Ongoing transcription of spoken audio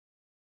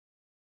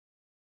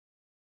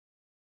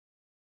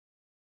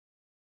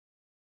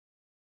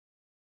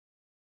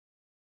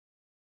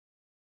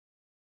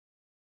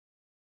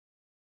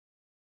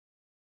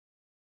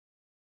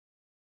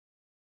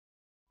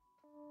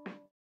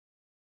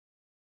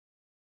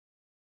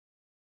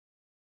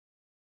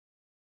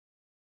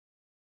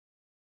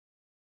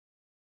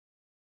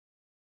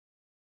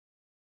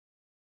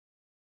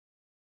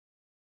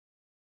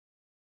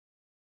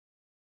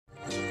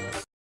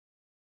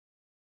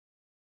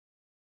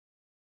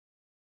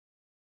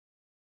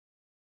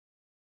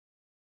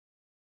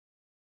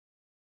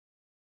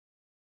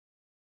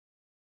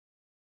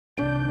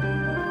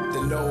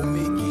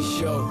Nomiki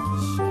Show.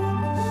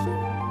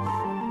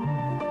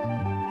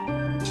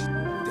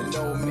 The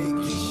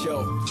Nomiki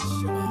Show.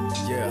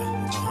 Yeah,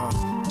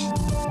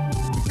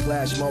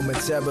 Clash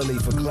momentarily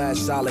for class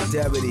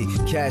solidarity.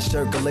 Cash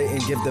circulating,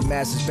 give the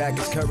masses back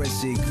its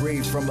currency.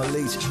 Greed from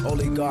elites,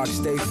 oligarchs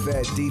stay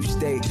fed. Deep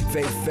state,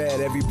 faith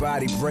fed,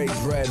 everybody break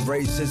bread.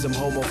 Racism,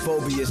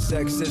 homophobia,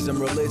 sexism,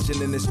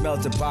 religion in this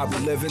melting pot we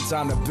live in.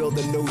 Time to build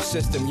a new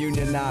system,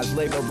 unionize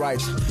labor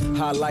rights.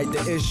 Highlight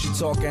the issue,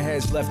 talking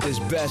heads left is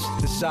best.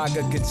 The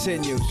saga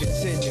continues.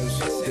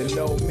 The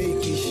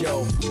Nomiki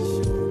Show.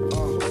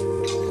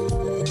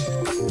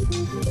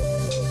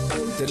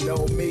 The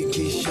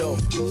Nomiki Show.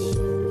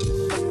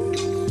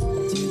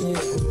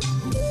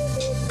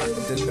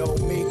 The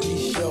Nomiki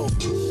Show.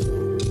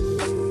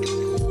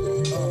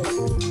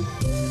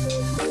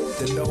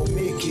 The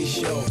Nomiki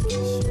Show.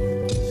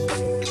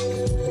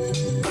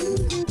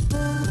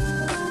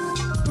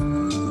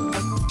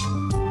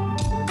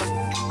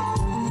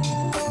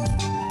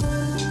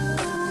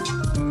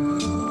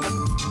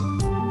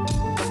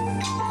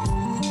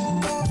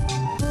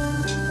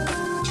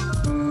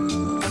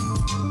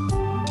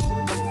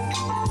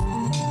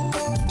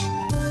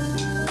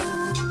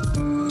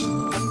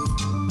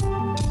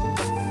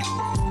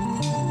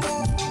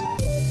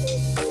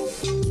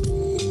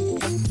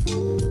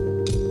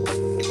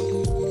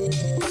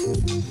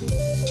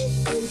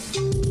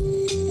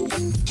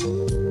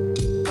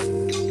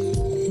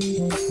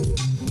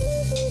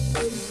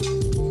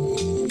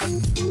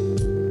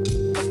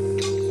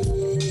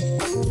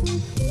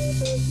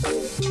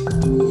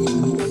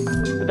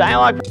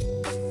 Dialogue.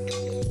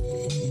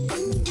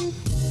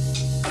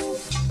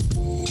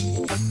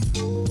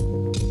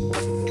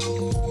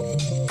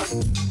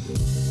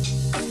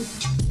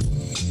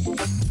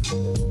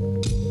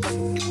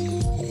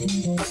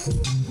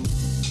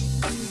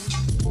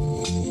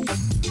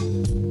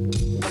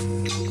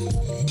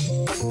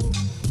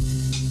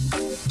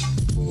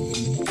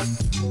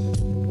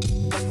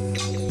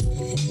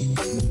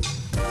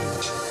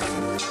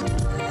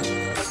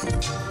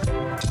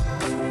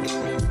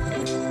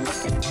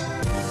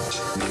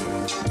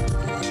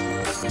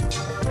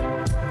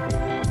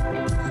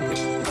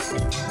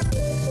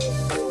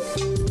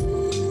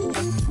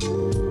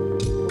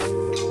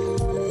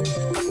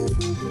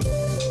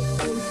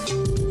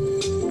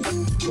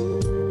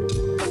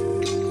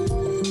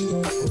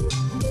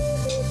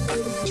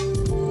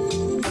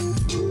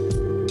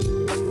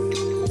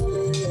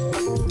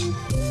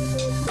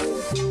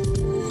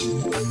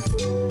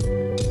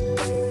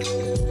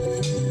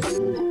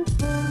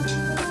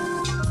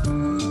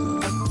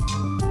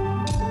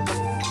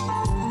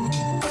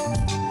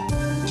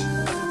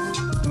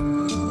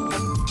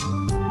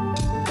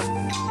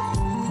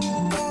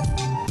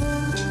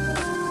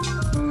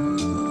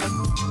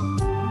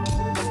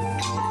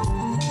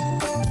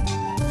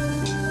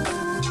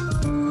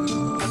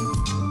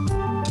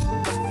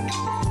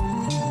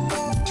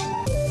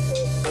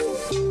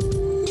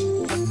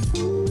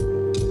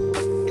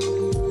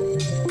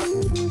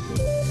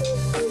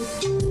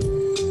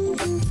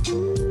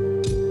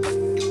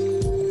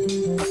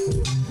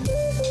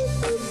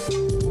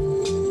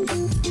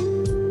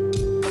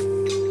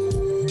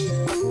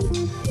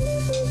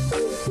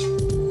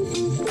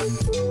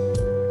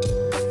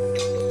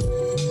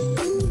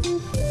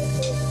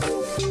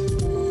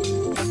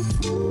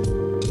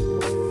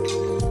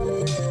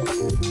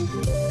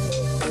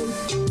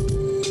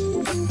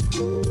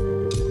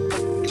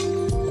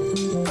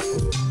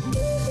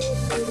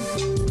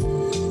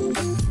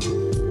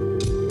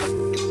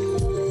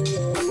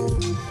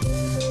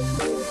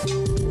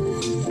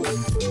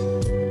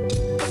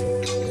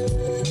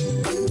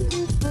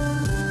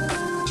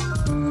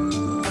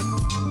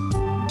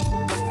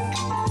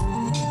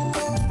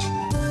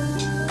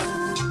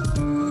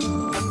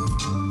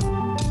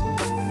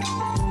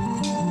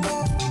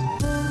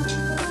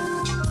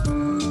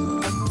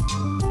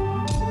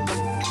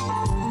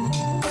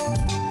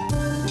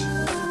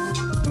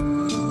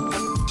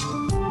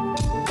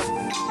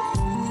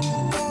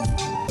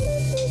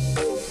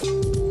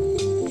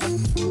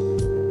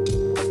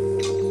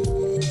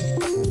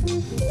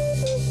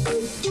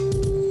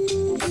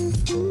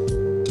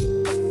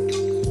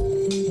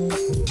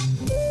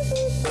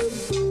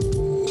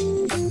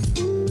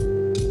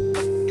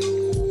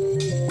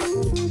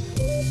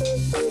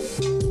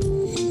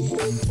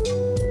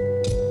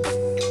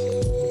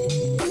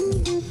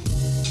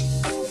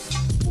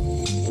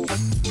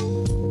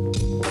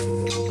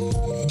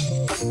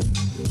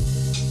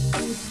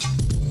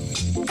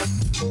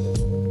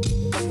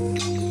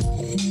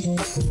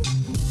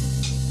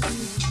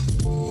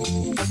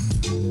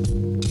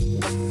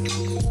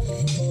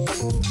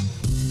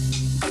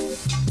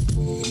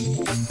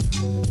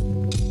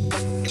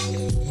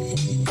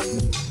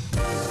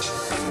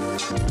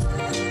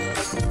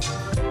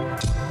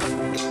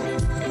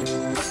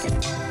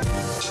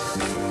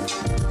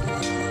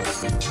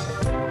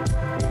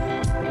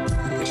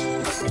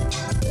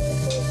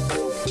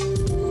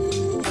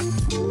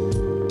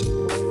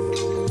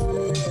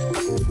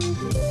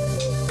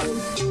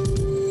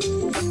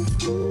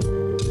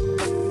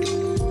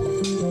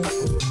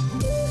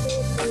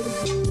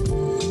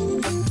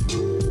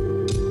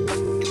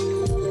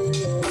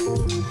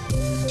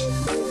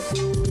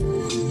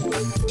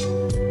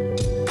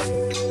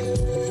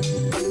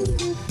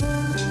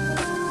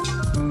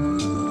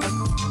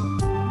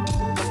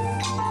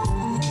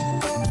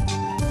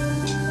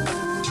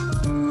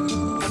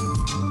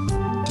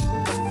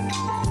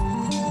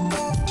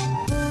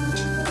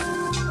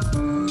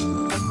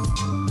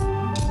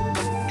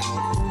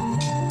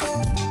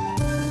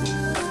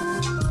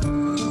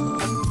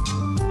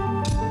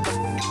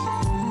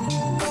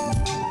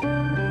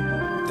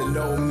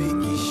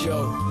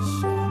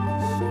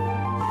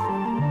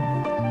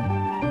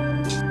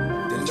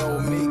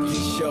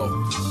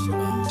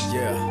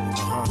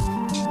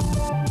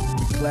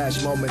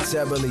 clash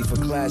momentarily for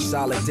class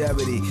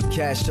solidarity.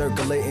 Cash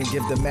circulating,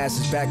 give the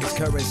masses back its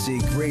currency.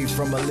 Greed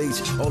from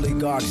elites,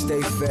 oligarchs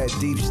stay fed.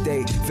 Deep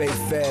state, fake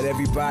fed,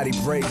 everybody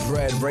break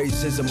bread.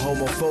 Racism,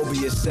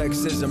 homophobia,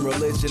 sexism,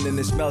 religion in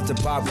this melting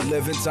pot we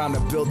live in. Time to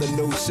build a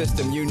new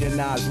system,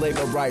 unionize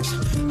labor rights.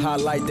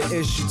 Highlight the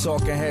issue,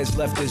 talking heads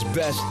left is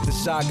best. The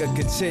saga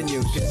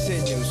continues.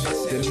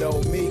 The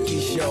Nomiki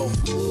Show.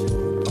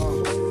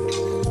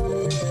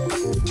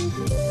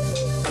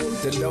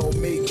 The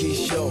Nomiki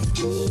Show.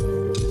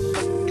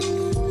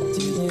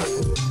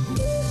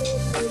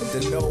 The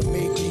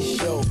Nomiki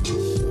Show.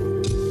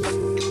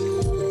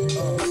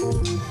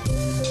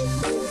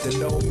 The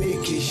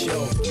Nomiki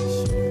Show.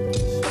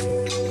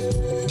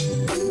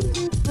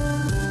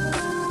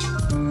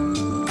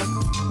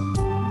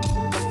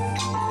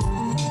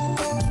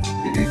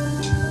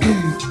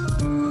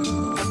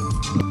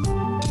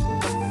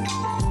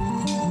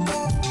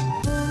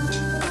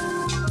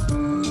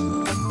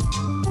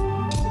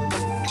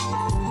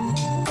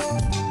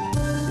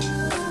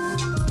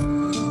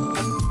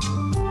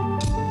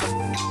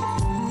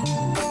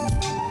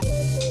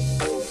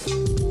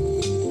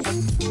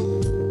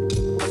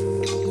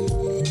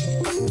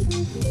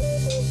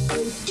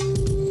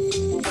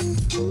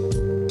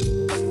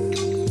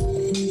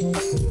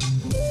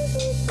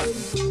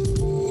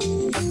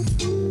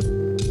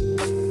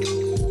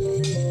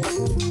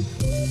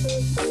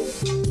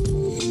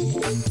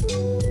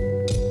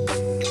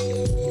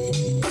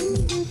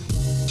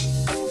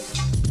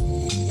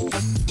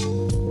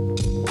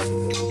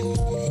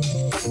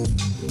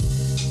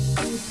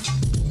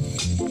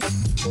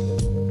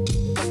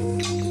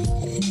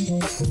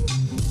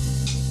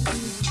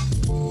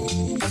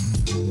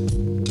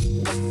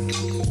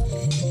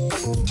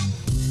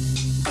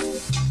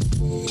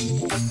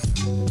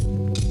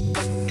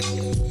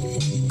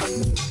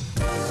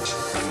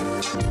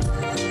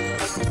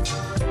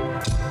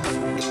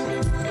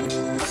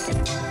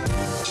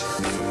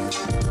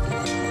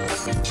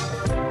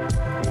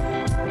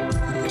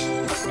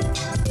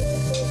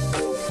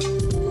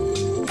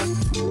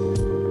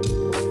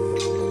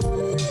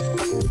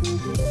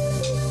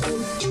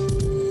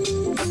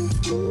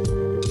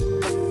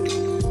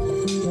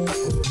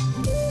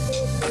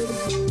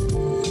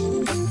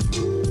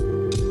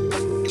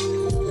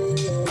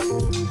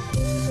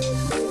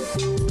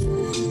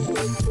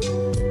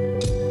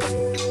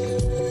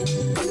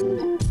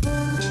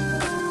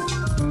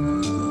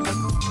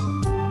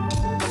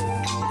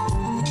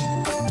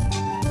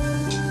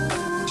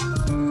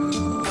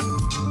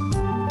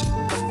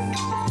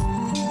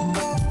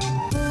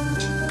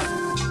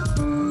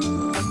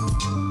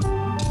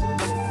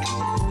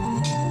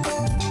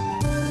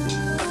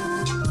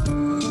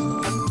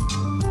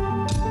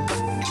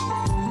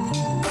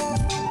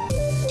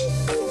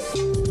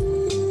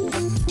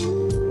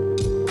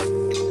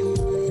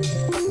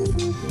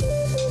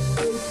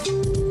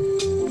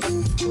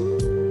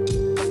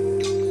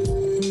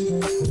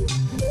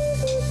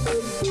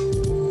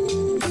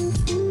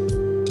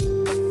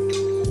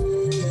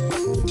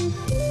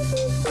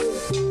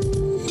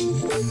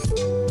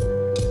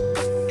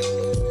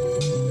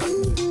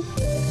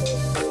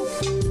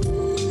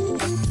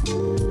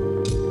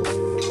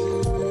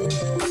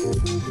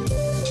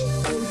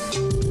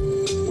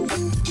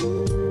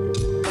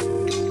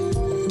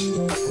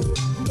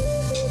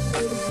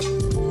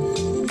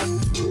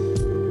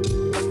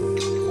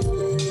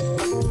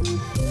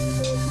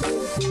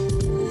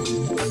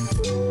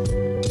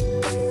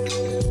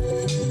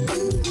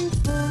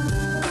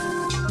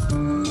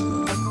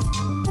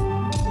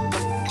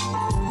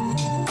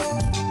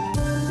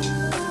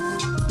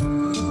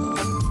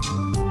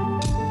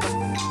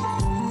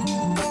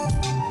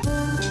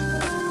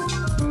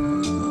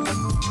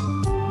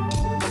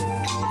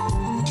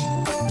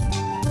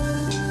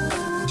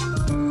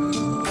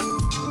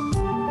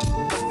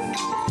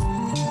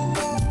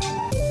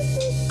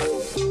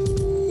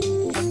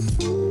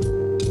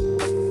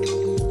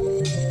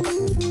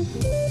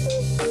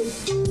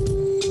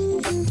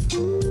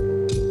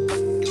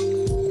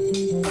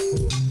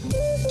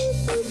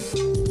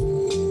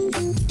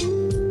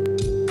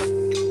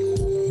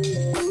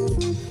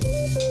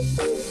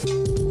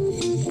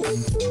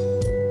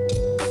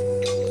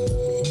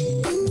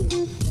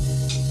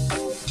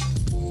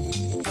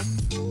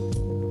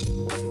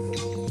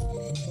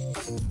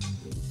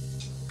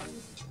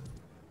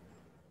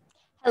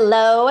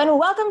 Hello and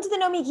welcome to the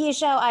Nomiki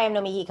Show. I am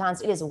Nomiki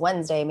Konst. It is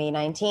Wednesday, May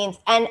 19th.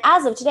 And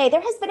as of today,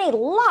 there has been a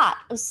lot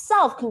of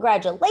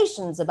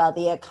self-congratulations about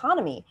the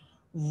economy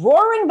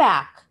roaring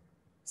back.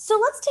 So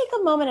let's take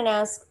a moment and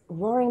ask,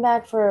 roaring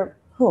back for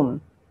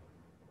whom?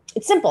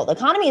 It's simple. The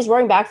economy is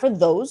roaring back for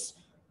those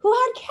who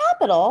had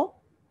capital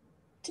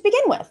to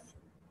begin with.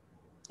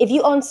 If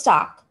you own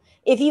stock,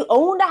 if you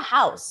owned a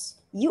house,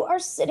 you are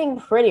sitting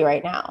pretty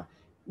right now.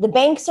 The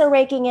banks are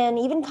raking in,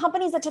 even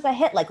companies that took a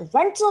hit like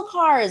rental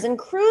cars and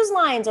cruise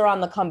lines are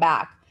on the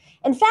comeback.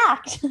 In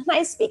fact, and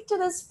I speak to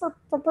this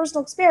for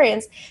personal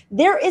experience,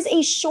 there is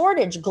a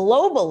shortage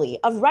globally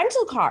of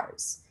rental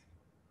cars.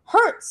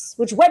 Hertz,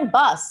 which went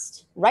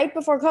bust right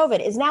before COVID,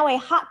 is now a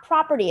hot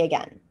property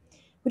again.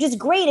 which is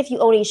great if you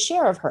own a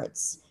share of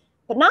Hertz,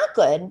 but not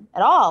good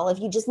at all if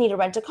you just need to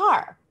rent a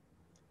car.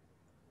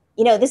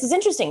 You know, this is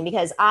interesting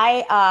because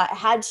I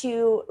had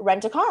to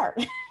rent a car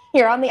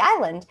here on the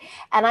island,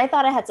 and I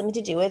thought it had something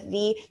to do with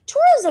the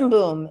tourism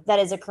boom that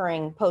is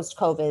occurring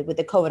post-COVID with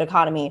the COVID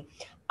economy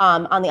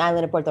on the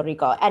island of Puerto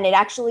Rico. And it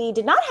actually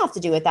did not have to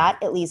do with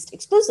that, at least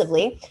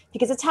exclusively,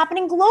 because it's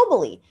happening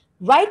globally.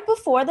 Right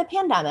before the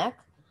pandemic,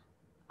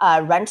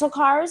 rental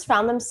car companies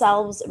found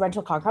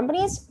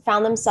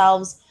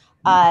themselves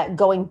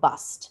going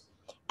bust.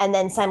 And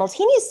then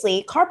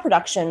simultaneously, car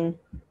production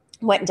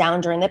went down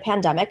during the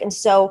pandemic. And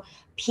so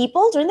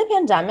people during the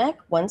pandemic,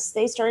 once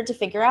they started to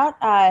figure out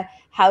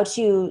how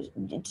to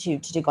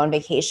go on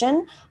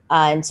vacation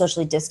and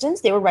socially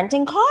distance, they were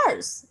renting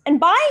cars and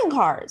buying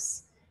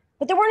cars.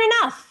 But there weren't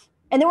enough.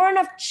 And there weren't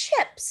enough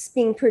chips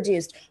being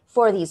produced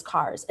for these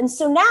cars. And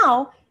so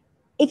now,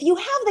 if you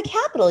have the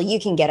capital, you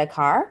can get a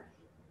car,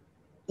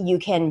 you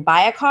can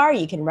buy a car,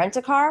 you can rent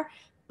a car,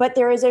 but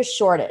there is a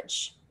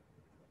shortage.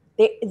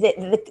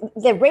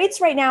 The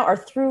rates right now are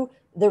through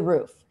the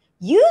roof.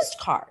 Used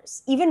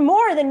cars, even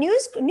more than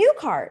new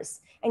cars.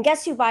 And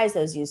guess who buys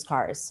those used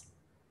cars?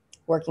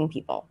 Working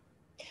people.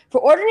 For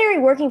ordinary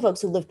working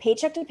folks who live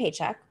paycheck to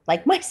paycheck,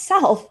 like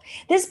myself,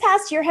 this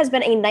past year has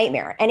been a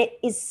nightmare, and it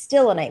is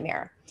still a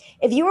nightmare.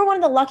 If you were one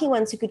of the lucky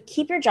ones who could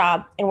keep your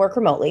job and work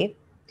remotely,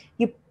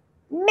 you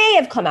may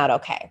have come out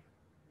okay.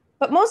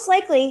 But most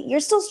likely, you're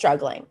still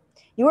struggling.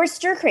 You are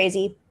stir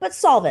crazy, but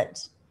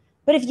solvent.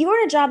 But if you were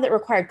in a job that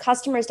required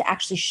customers to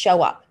actually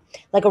show up,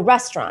 like a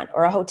restaurant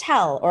or a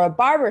hotel or a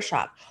barber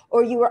shop,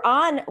 or you were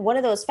on one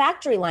of those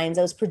factory lines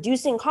that was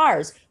producing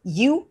cars,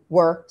 you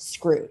were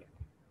screwed.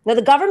 Now,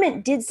 the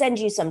government did send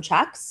you some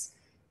checks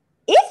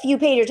if you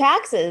paid your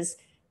taxes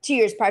 2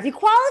 years prior.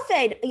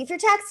 If your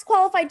taxes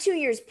qualified 2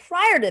 years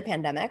prior to the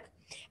pandemic,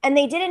 and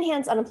they did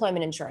enhance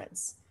unemployment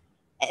insurance.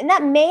 And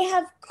that may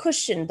have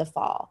cushioned the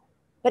fall,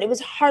 but it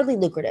was hardly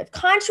lucrative,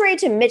 contrary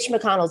to Mitch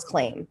McConnell's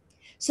claim.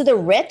 So the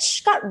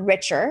rich got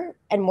richer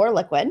and more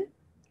liquid,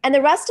 and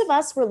the rest of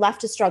us were left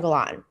to struggle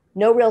on.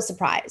 No real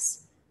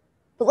surprise.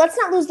 But let's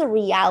not lose the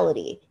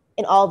reality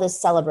in all this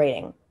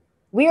celebrating.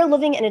 We are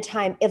living in a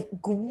time of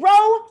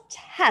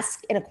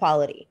grotesque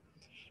inequality.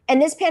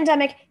 And this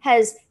pandemic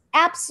has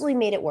absolutely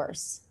made it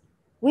worse.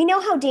 We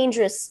know how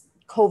dangerous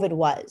COVID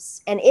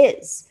was and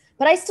is,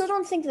 but I still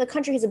don't think that the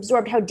country has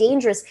absorbed how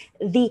dangerous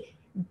the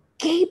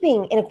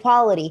gaping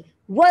inequality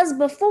was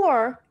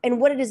before and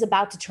what it is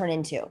about to turn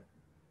into.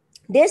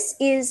 This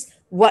is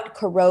what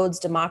corrodes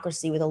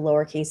democracy with a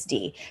lowercase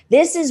d.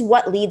 This is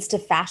what leads to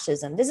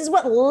fascism. This is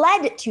what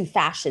led to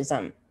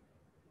fascism.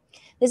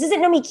 This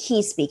isn't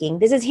Nomiki speaking.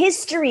 This is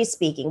history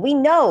speaking. We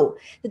know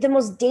that the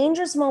most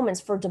dangerous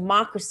moments for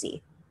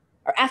democracy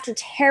are after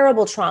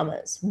terrible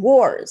traumas,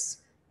 wars,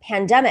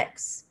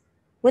 pandemics,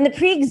 when the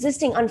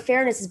pre-existing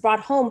unfairness is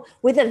brought home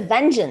with a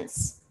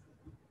vengeance.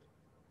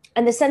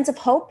 And the sense of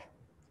hope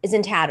is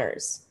in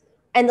tatters.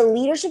 And the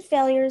leadership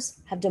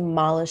failures have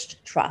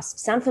demolished trust.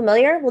 Sound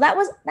familiar? Well, that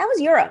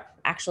was Europe,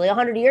 actually,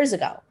 100 years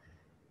ago.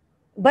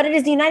 But it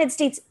is the United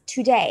States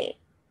today.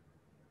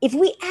 If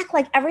we act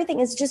like everything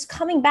is just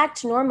coming back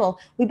to normal,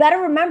 we better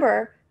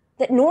remember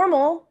that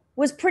normal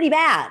was pretty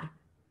bad.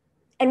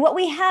 And what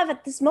we have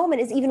at this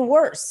moment is even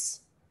worse.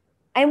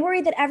 I'm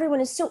worried that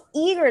everyone is so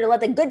eager to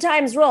let the good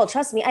times roll.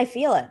 Trust me, I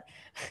feel it.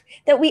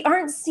 That we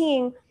aren't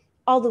seeing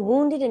all the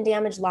wounded and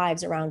damaged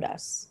lives around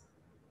us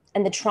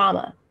and the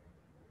trauma.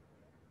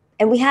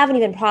 And we haven't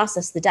even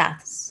processed the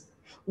deaths.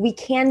 We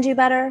can do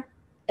better,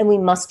 and we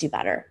must do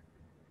better.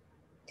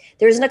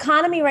 There's an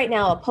economy right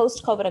now, a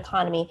post-COVID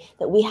economy,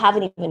 that we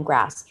haven't even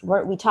grasped.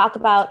 We talk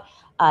about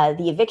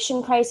the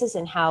eviction crisis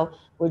and how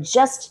we're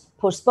just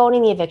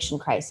postponing the eviction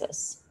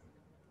crisis.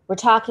 We're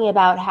talking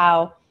about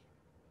how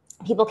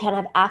people can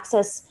have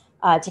access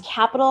to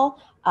capital,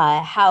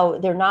 how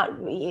they're not,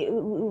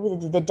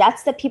 the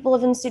debts that people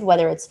have instituted,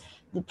 whether it's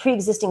the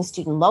pre-existing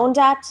student loan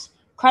debt,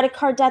 credit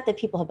card debt that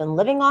people have been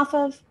living off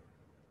of.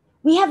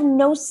 We have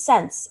no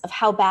sense of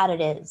how bad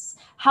it is,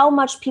 how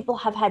much people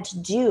have had to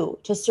do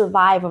to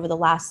survive over the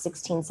last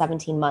 16,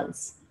 17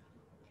 months.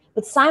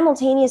 But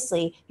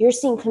simultaneously, you're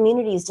seeing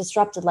communities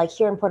disrupted, like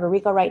here in Puerto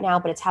Rico right now,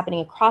 but it's happening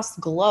across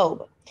the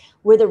globe,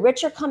 where the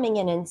rich are coming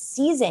in and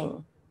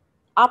seizing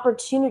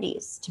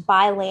opportunities to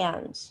buy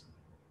land,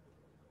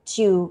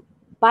 to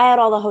buy out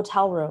all the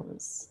hotel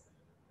rooms,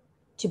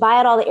 to buy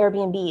out all the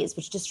Airbnbs,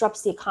 which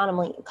disrupts the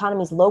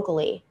economies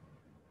locally.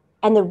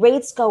 And the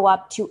rates go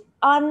up to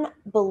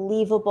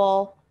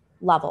unbelievable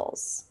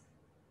levels.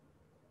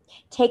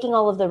 Taking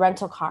all of the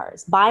rental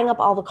cars, buying up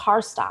all the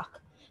car stock,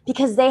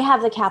 because they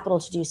have the capital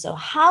to do so.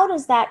 How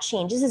does that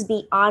change? This is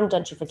beyond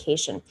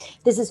gentrification.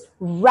 This is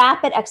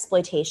rapid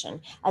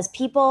exploitation, as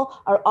people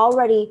are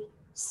already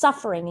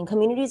suffering in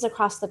communities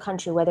across the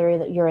country,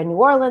 whether you're in New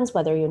Orleans,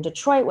 whether you're in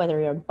Detroit,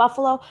 whether you're in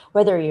Buffalo,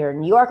 whether you're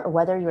in New York, or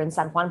whether you're in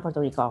San Juan, Puerto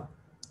Rico.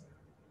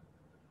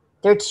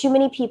 There are too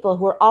many people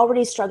who are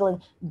already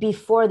struggling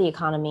before the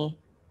economy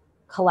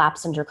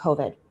collapsed under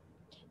COVID.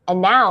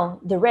 And now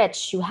the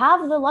rich, who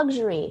have the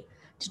luxury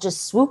to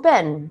just swoop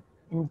in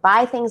and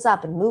buy things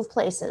up and move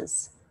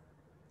places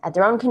at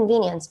their own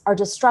convenience are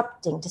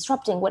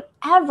disrupting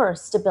whatever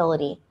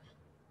stability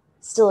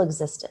still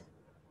existed.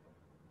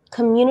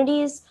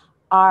 Communities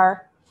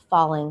are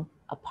falling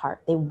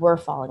apart. They were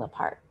falling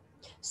apart.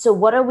 So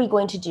what are we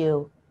going to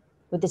do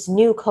with this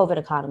new COVID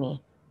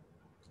economy?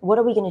 What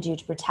are we going to do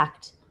to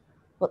protect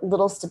what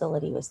little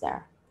stability was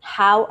there?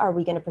 How are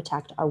we going to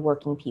protect our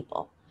working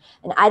people?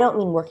 And I don't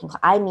mean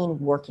I mean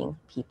working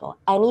people.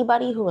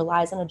 Anybody who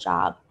relies on a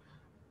job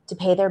to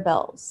pay their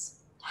bills,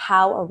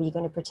 how are we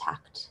going to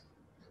protect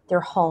their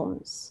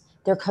homes,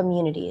 their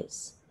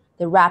communities,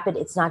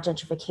 it's not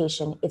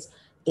gentrification,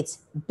 it's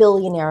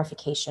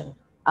billionaireification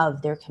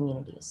of their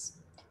communities.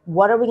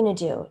 What are we going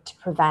to do to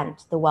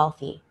prevent the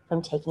wealthy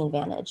from taking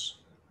advantage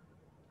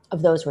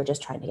of those who are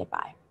just trying to get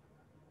by?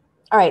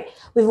 All right,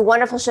 we have a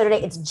wonderful show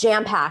today. It's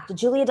jam-packed.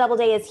 Julia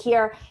Doubleday is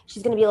here.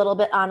 She's going to be a little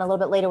bit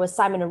later with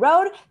Simon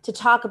Narode to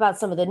talk about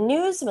some of the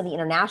news, some of the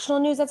international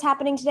news that's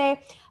happening today.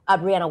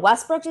 Brianna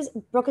Westbrook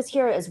is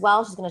here as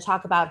well. She's going to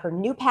talk about her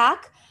new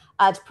PAC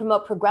to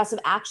promote progressive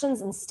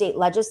actions in state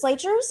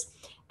legislatures.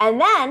 And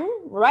then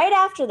right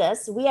after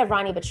this, we have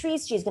Rania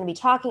Batrice. She's going to be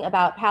talking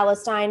about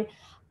Palestine.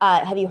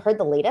 Have you heard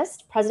the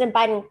latest? President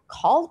Biden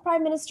called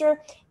Prime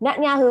Minister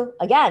Netanyahu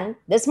again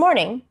this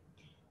morning.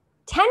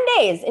 10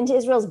 days into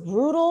Israel's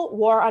brutal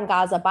war on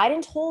Gaza,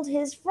 Biden told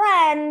his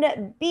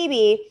friend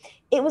Bibi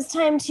it was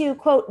time to,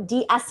 quote,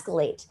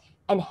 de-escalate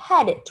and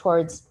head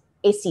towards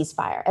a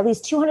ceasefire. At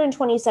least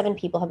 227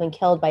 people have been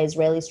killed by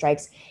Israeli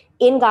strikes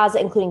in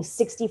Gaza, including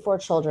 64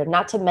 children,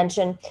 not to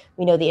mention,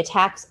 we know the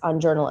attacks on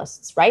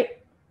journalists, right?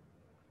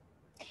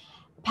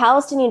 A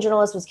Palestinian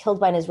journalist was killed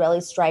by an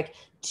Israeli strike.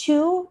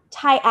 2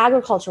 Thai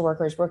agriculture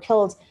workers were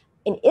killed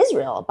in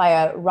Israel by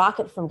a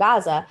rocket from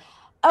Gaza.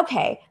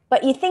 Okay,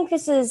 but you think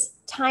this is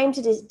time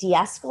to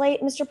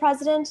de-escalate, Mr.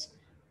 President?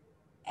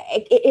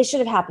 It should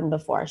have happened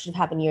before. It should have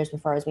happened years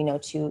before, as we know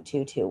too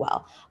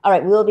well. All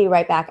right, we will be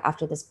right back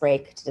after this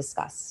break to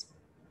discuss.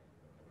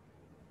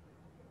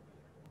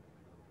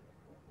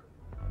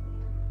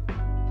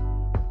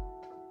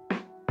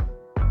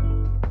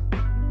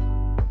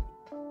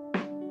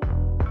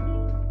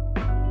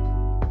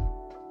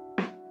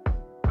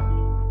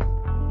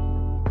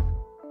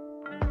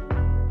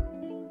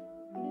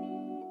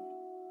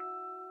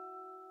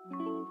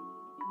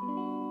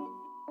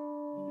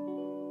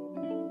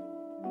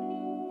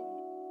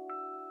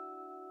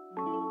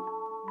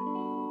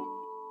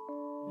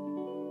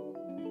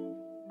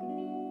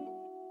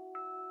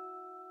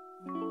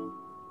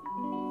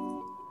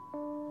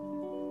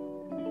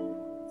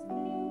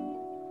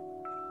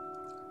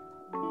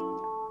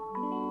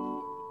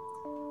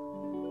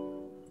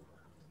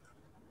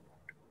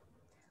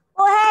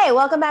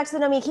 Welcome back to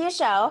the Nomiki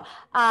Show.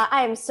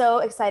 I am so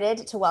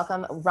excited to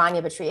welcome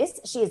Rania Batrice.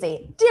 She is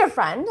a dear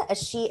friend.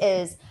 She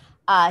is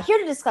here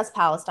to discuss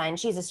Palestine.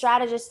 She's a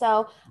strategist,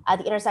 though, at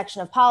the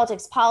intersection of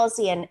politics,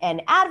 policy,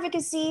 and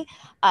advocacy.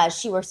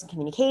 She works in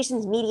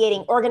communications,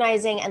 mediating,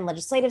 organizing, and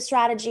legislative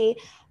strategy.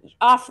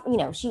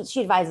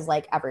 She advises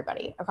like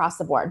everybody across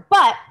the board.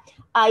 But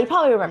you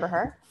probably remember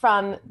her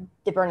from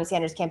the Bernie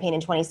Sanders campaign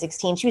in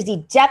 2016. She was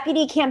the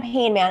deputy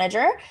campaign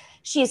manager.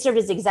 She has served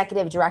as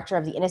executive director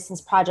of the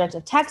Innocence Project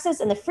of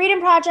Texas and the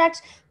Freedom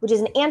Project, which is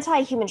an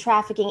anti-human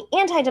trafficking,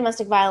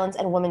 anti-domestic violence,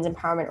 and women's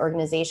empowerment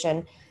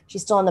organization.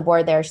 She's still on the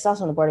board there. She's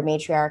also on the board of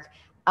Matriarch.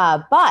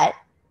 But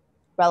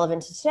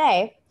relevant to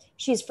today,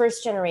 she's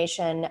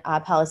first-generation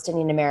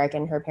Palestinian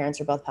American. Her parents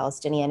are both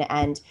Palestinian,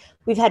 and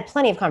we've had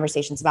plenty of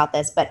conversations about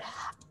this. But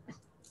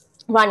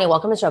Rania,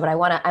 welcome to the show. But I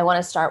want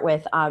to start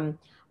with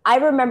I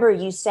remember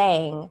you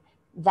saying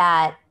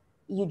that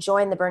you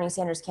joined the Bernie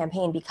Sanders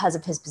campaign because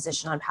of his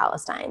position on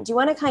Palestine. Do you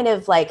want to kind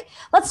of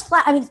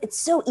it's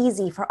so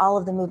easy for all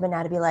of the movement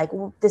now to be like,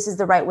 well, this is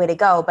the right way to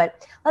go.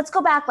 But let's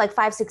go back like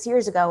 5-6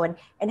 years ago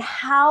and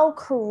how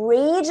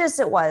courageous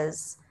it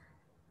was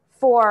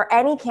for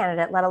any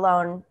candidate, let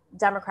alone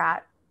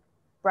Democrat,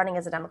 running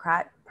as a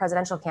Democrat,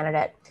 presidential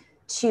candidate,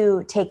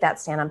 to take that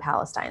stand on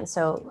Palestine.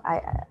 So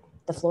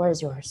the floor is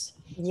yours.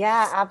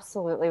 Yeah,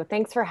 absolutely.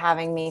 Thanks for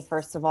having me,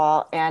 first of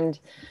all. And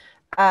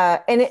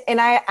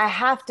I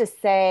have to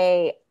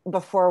say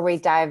before we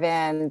dive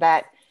in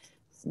that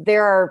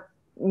there are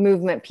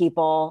movement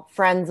people,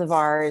 friends of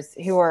ours,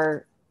 who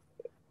are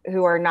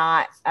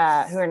not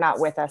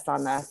with us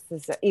on this.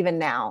 Even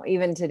now,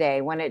 even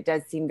today, when it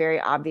does seem very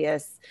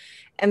obvious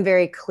and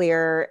very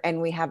clear, and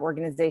we have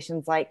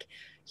organizations like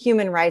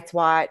Human Rights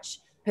Watch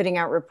putting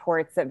out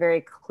reports that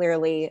very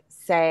clearly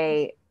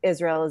say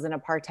Israel is an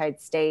apartheid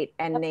state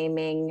and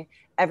naming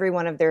every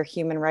one of their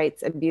human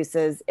rights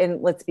abuses.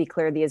 And let's be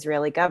clear, the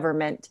Israeli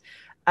government,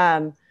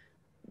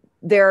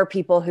 there are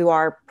people who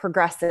are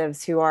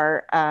progressives who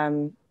are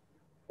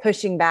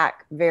pushing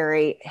back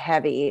very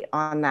heavy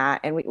on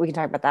that. And we can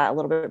talk about that a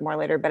little bit more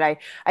later. But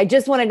I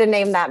just wanted to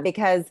name that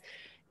because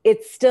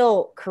it's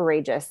still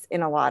courageous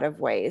in a lot of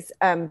ways.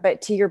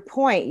 But to your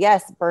point,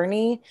 yes,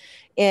 Bernie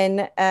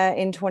in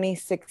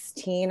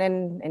 2016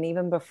 and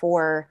even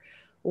before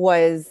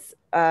was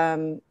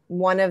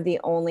one of the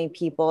only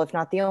people, if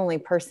not the only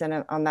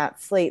person on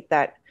that slate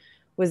that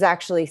was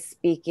actually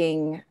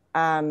speaking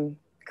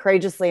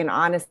courageously and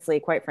honestly,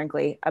 quite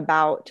frankly,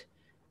 about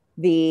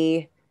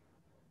the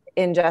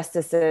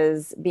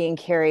injustices being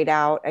carried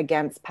out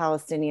against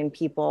Palestinian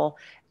people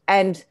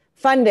and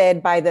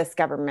funded by this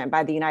government,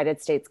 by the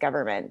United States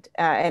government.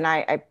 And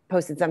I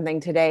posted something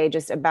today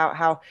just about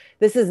how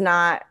this is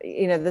not,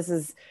 this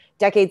is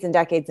decades and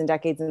decades and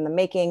decades in the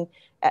making.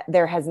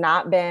 There has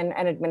not been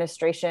an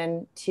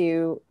administration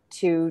to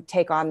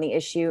take on the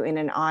issue in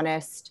an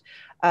honest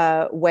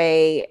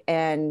way.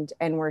 And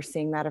we're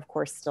seeing that, of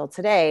course, still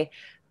today.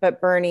 But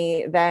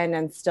Bernie then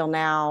and still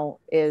now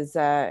is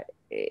an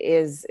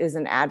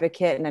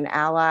advocate and an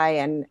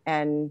ally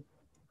and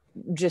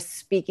just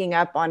speaking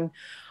up on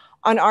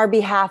our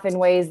behalf in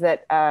ways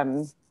that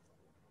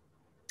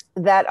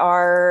that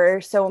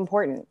are so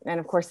important, and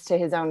of course to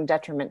his own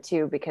detriment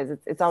too, because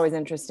it's always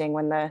interesting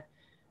when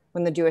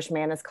the Jewish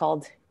man is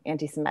called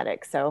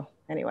anti-Semitic. So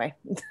anyway,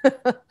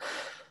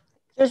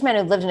 Jewish man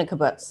who lived in a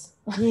kibbutz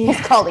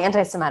is called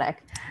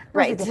anti-Semitic.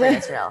 Right.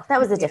 That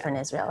was a different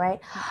Israel,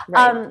 right?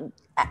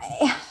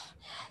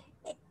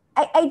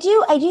 I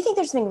do think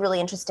there's something really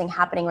interesting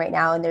happening right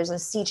now, and there's a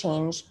sea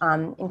change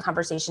in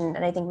conversation,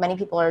 and I think many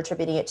people are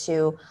attributing it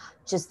to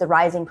just the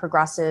rising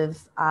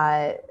progressive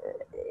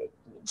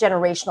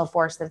generational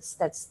force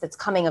that's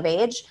coming of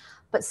age.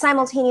 But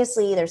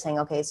simultaneously, they're saying,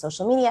 okay,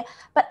 social media.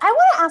 But I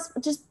want to ask,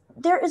 just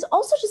there is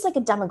also just like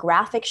a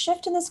demographic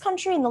shift in this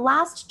country in the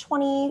last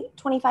 20,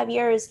 25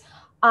 years.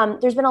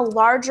 There's been a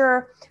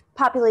larger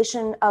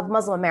population of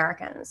Muslim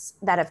Americans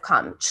that have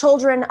come,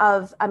 children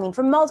of,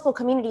 from multiple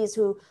communities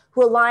who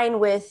align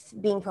with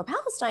being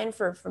pro-Palestine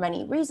for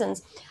many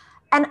reasons.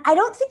 And I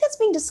don't think that's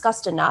being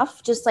discussed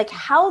enough, just like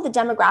how the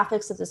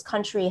demographics of this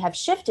country have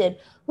shifted,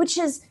 which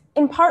has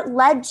in part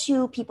led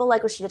to people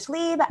like Rashida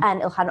Tlaib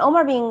and Ilhan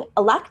Omar being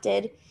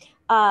elected,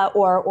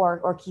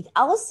 or Keith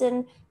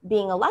Ellison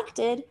being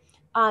elected,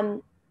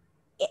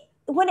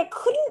 when it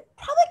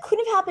probably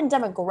couldn't have happened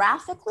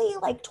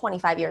demographically like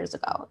 25 years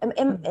ago.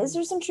 Is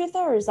there some truth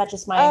there, or is that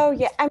just my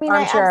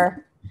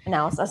armchair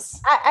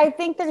analysis? I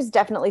think there's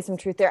definitely some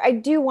truth there. I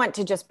do want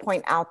to just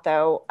point out,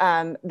 though,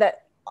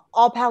 that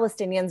all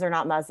Palestinians are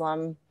not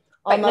Muslim.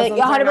 All Muslims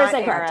 100% are not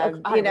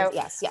Arab. 100%,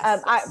 yes.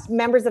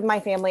 Members of my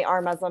family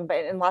are Muslim,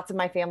 and lots of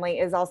my family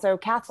is also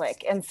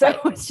Catholic. And so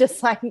it's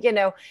just like,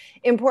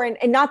 important.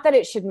 And not that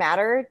it should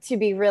matter, to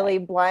be really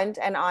blunt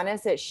and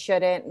honest, it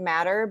shouldn't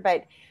matter.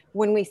 But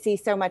when we see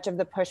so much of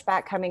the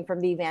pushback coming from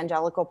the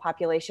evangelical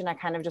population, I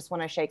kind of just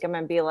want to shake them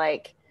and be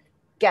like,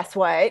 guess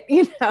what?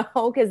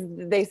 Because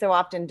they so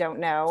often don't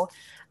know.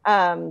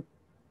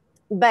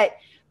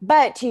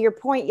 But to your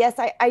point, yes,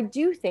 I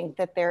do think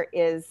that there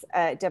is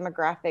a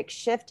demographic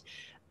shift.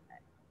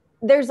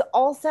 There's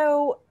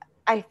also,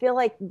 I feel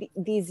like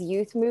these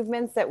youth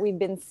movements that we've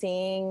been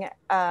seeing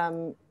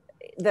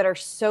that are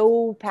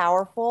so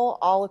powerful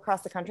all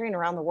across the country and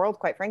around the world,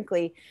 quite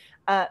frankly,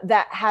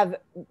 that have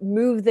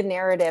moved the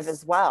narrative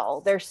as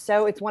well.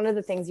 It's one of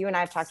the things, you and I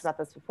have talked about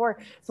this before.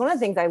 It's one of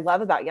the things I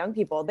love about young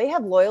people. They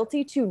have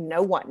loyalty to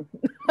no one,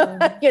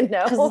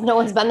 because no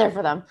one's been there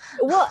for them.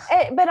 Well,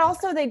 but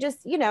also they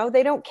just,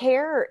 they don't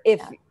care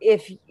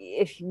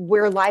if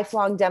we're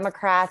lifelong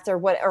Democrats or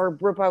what,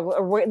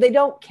 or they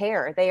don't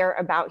care. They are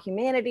about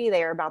humanity.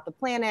 They are about the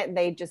planet.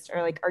 They just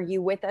are like, are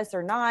you with us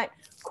or not?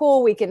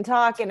 Cool. We can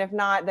talk. And if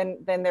not,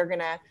 then they're going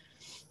to,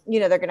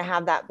 they're going to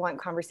have that blunt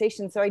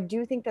conversation. So I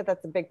do think that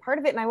that's a big part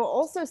of it. And I will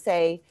also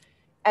say,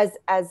 as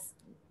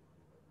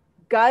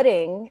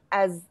gutting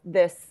as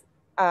this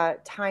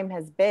time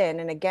has been,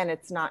 and again,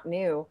 it's not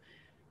new,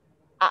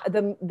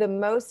 the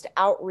most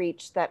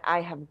outreach that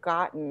I have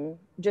gotten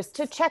just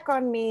to check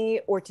on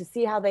me or to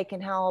see how they can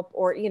help,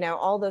 or,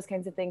 all those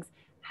kinds of things,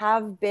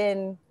 have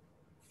been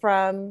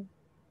from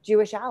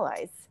Jewish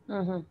allies,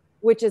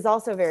 which is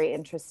also very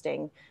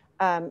interesting.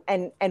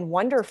 And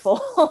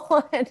wonderful,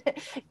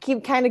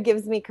 and kind of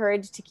gives me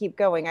courage to keep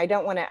going. I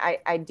don't want to,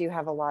 I do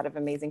have a lot of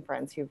amazing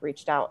friends who've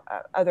reached out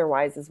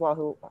otherwise as well,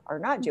 who are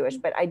not Jewish,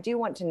 but I do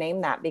want to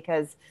name that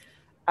because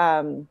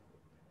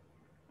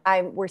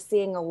we're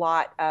seeing a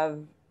lot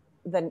of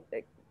the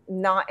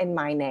not in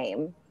my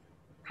name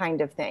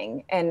kind of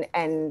thing.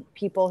 And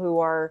people who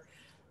are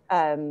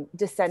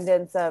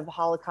descendants of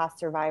Holocaust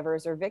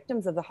survivors or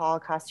victims of the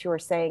Holocaust who are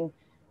saying,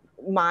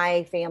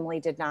 my family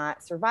did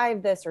not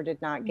survive this or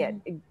did not get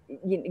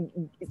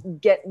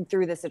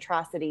through this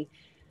atrocity,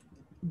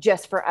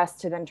 just for us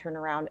to then turn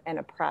around and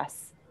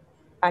oppress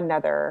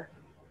another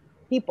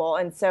people.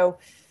 And so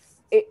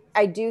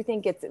I do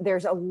think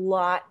there's a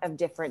lot of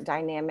different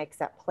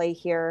dynamics at play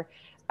here.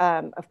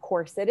 Of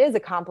course, it is a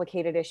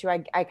complicated issue. I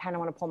kind of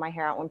want to pull my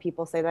hair out when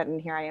people say that,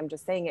 and here I am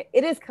just saying it.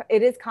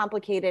 It is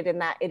complicated in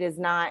that it is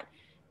not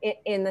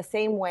in the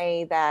same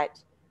way that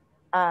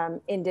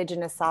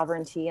indigenous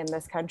sovereignty in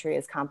this country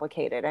is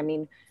complicated. I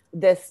mean,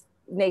 this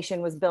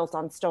nation was built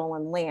on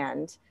stolen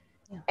land,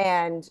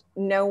 and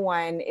no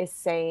one is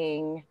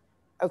saying,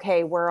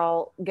 okay, we're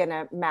all going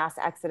to mass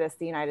exodus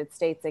the United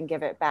States and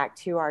give it back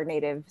to our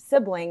native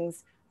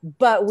siblings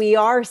but we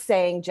are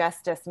saying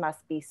justice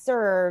must be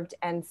served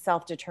and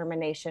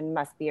self-determination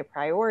must be a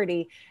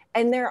priority.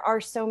 And there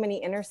are so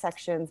many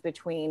intersections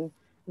between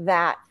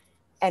that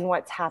and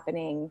what's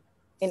happening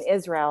in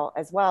Israel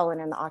as well,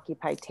 and in the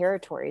occupied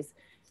territories.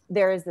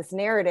 There is this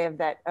narrative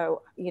that, because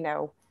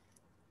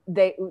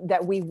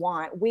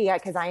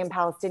I am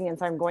Palestinian,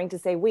 so I'm going to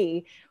say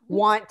we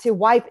want to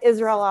wipe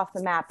Israel off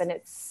the map. And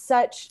it's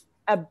such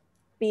a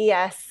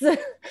BS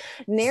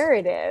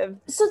narrative.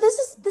 So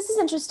this is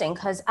interesting,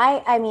 because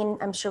I mean,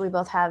 I'm sure we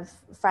both have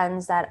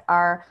friends that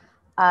are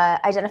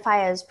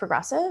identify as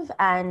progressive,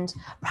 and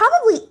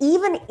probably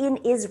even in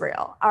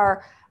Israel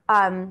are,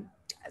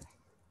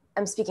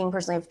 I'm speaking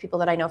personally of people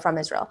that I know from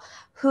Israel,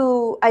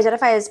 who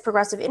identify as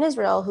progressive in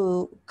Israel,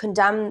 who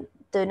condemn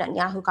the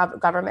Netanyahu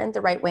government,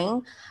 the right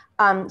wing,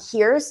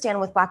 here stand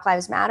with Black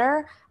Lives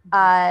Matter.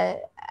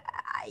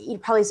 You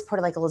probably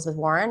supported like Elizabeth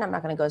Warren. I'm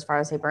not going to go as far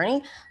as say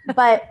Bernie,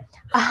 but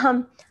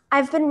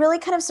I've been really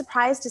kind of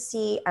surprised to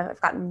see, I've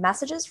gotten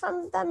messages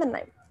from them and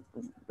I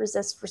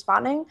resist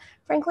responding,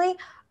 frankly.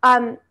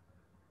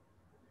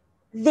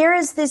 There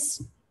is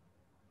this,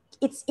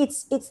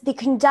 they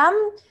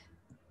condemn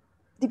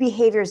the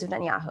behaviors of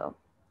Netanyahu,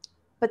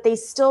 but they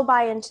still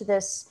buy into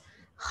this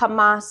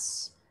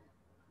Hamas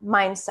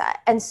mindset.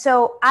 And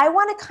so I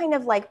want to kind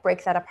of like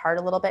break that apart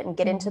a little bit and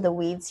get into the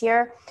weeds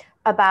here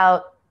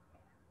about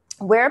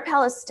where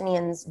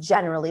Palestinians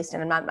generally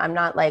stand. I'm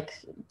not like,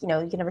 you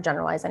can never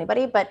generalize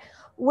anybody, but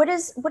what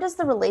is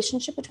the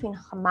relationship between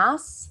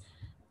Hamas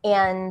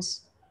and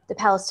the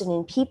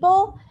Palestinian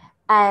people?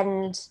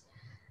 And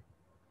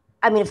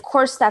I mean, of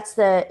course, that's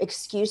the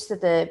excuse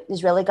that the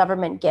Israeli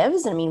government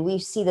gives. I mean, we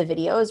see the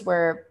videos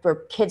where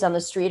kids on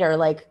the street are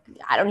like,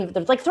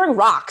 they're like throwing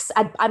rocks.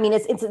 I mean,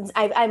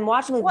 I'm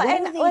watching. Like, well,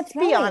 and let's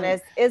be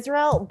honest,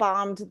 Israel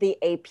bombed the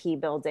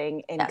AP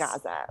building in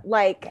Gaza.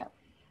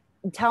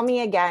 Tell me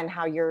again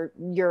how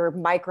you're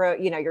micro,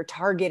 you're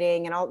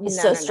targeting and all.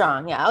 It's so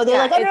strong. Yeah. Oh, they're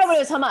like, oh, no, but it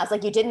was Hamas.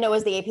 Like, you didn't know it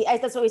was the AP.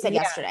 That's what we said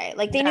yesterday.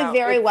 Like, they knew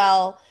very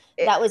well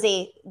that was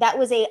we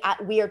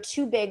are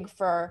too big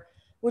for.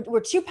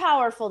 We're too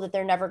powerful that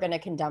they're never going to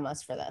condemn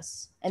us for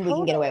this, and we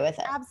can get away with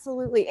it.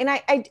 Absolutely. And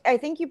I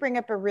think you bring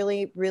up a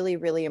really, really,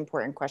 really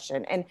important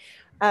question. And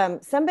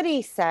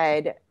somebody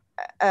said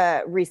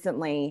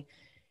recently,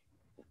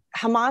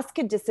 Hamas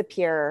could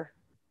disappear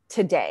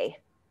today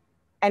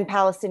and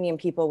Palestinian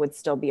people would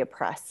still be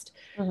oppressed.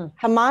 Mm-hmm.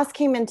 Hamas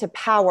came into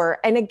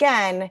power. And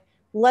again,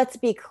 let's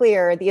be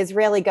clear, the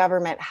Israeli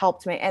government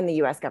helped and the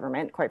US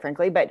government, quite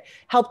frankly, but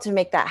helped to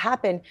make that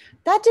happen.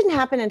 That didn't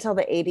happen until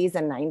the 80s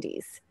and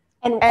 90s.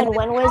 And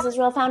when was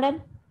Israel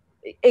founded?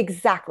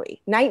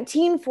 Exactly,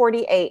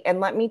 1948. And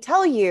let me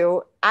tell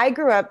you, I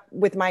grew up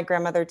with my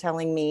grandmother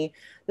telling me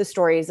the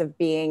stories of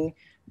being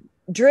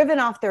driven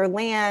off their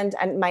land,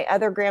 and my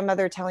other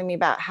grandmother telling me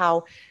about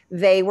how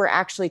they were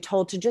actually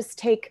told to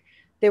just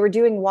they were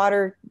doing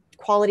water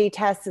quality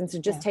tests, and to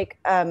just take,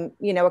 a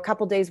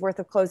couple days worth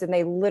of clothes, and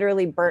they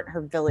literally burnt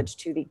her village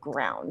to the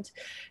ground.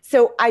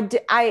 So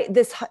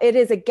it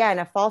is again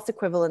a false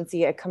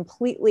equivalency, a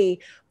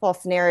completely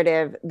false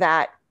narrative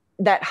that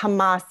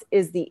Hamas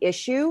is the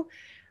issue.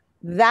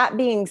 That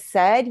being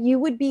said, you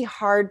would be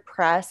hard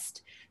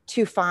pressed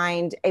to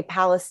find a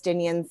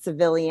Palestinian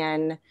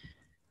civilian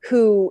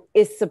who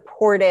is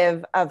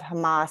supportive of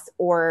Hamas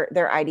or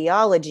their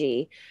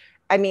ideology.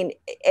 I mean,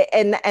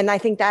 and I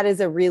think that is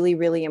a really,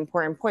 really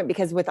important point,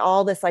 because with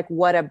all this like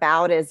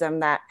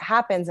whataboutism that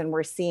happens and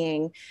we're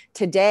seeing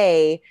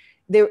today,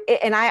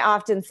 and I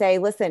often say,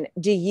 listen,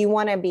 do you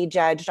want to be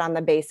judged on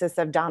the basis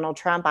of Donald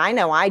Trump? I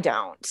know I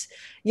don't,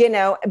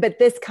 but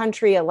this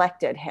country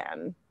elected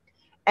him.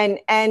 And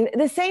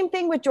the same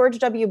thing with George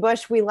W.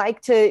 Bush. We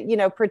like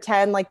to,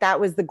 pretend like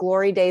that was the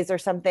glory days or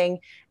something.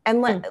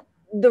 And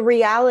the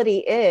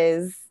reality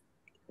is,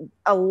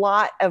 a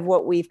lot of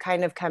what we've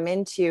kind of come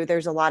into,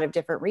 there's a lot of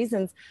different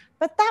reasons,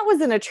 but that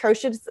was an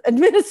atrocious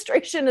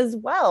administration as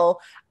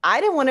well. I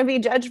didn't want to be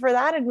judged for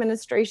that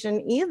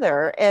administration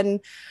either.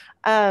 And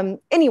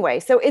anyway,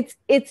 so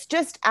it's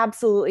just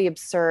absolutely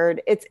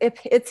absurd.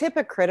 It's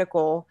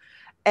hypocritical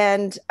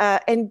and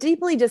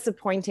deeply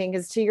disappointing,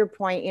 because to your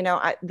point,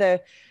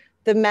 the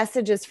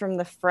messages from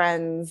the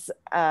Friends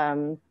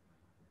and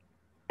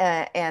the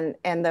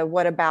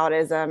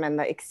whataboutism and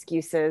the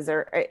excuses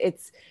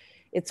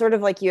it's sort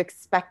of like you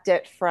expect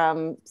it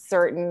from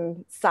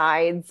certain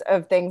sides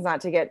of things,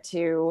 not to get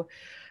too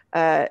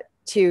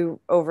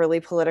overly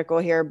political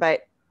here,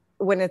 but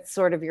when it's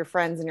sort of your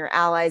friends and your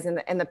allies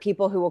and the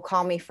people who will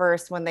call me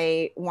first when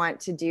they want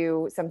to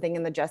do something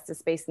in the justice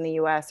space in the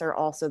US are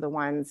also the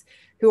ones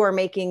who are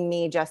making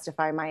me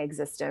justify my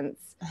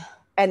existence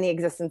and the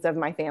existence of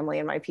my family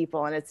and my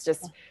people. And it's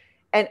just,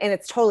 and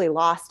it's totally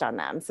lost on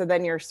them. So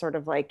then you're sort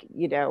of like,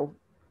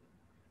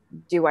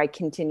 do I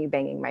continue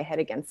banging my head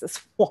against this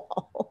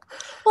wall?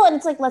 Well, and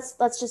it's like,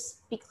 let's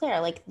just be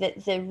clear. Like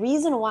the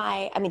reason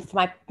why, I mean,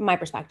 from my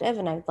perspective,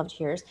 and I'd love to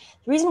hear yours,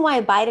 the reason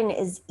why Biden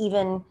is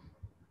even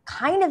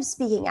kind of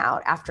speaking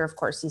out after, of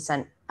course, he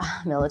sent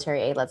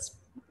military aid. Let's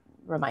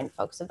remind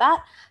folks of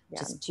that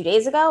just 2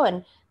 days ago.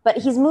 And but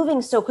he's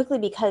moving so quickly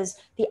because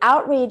the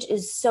outrage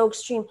is so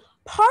extreme,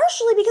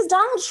 partially because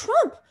Donald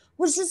Trump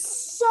was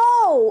just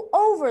so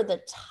over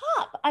the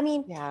top. I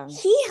mean,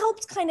 he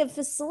helped kind of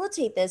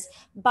facilitate this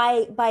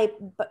by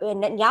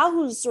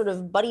Netanyahu's sort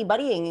of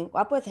buddying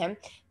up with him,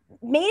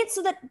 made it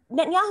so that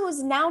Netanyahu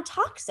is now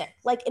toxic,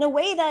 like in a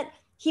way that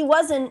he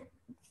wasn't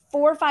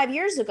 4 or 5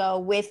 years ago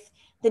with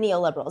the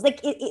neoliberals.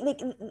 Like they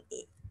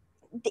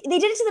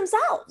did it to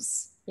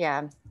themselves.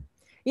 Yeah.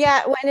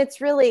 When it's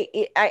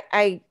really,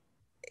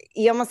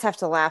 you almost have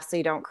to laugh so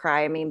you don't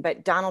cry. I mean,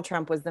 but Donald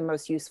Trump was the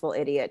most useful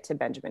idiot to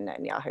Benjamin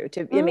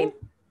Netanyahu. I mean,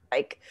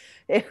 like,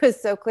 it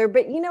was so clear.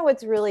 But you know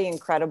what's really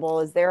incredible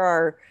is there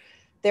are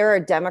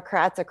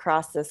Democrats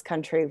across this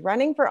country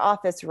running for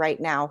office right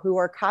now who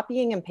are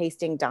copying and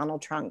pasting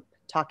Donald Trump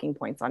talking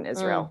points on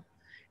Israel.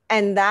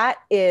 And that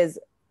is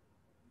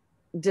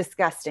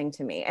disgusting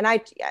to me. And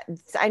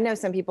I know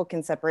some people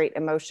can separate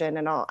emotion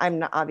and all.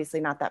 I'm obviously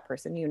not that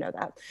person. You know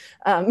that.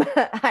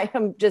 I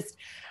am just,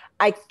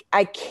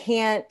 I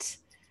can't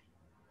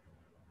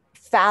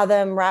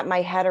wrap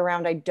my head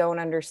around. I don't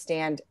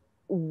understand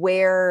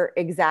where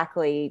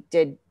exactly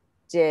did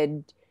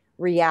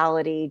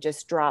reality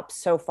just drop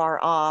so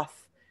far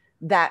off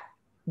that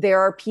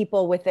there are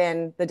people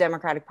within the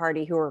Democratic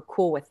Party who are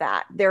cool with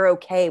that. They're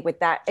okay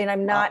with that. And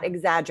I'm not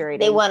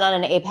exaggerating. They went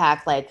on an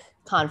AIPAC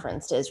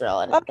conference to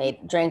Israel, and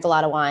they drank a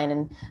lot of wine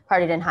and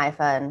partied in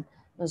Haifa, and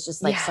it was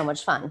just so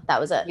much fun.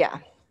 That was it.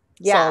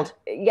 Sold.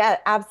 Yeah,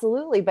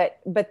 absolutely. But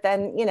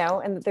then,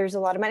 and there's a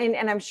lot of money,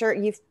 and I'm sure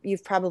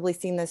you've probably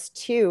seen this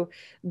too.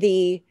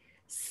 The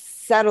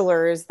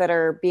settlers that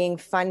are being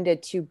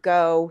funded to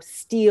go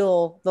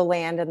steal the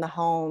land and the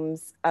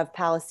homes of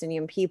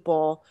Palestinian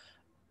people,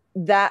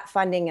 that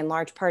funding in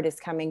large part is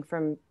coming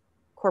from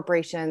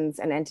corporations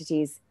and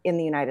entities in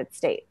the United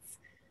States.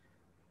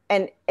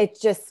 And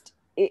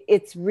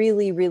it's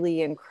really,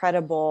 really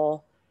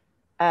incredible.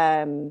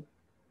 So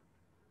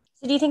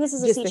do you think this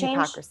is a sea change?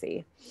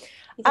 Hypocrisy.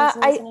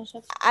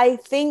 I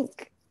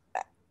think,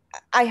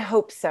 I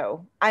hope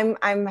so.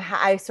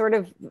 I sort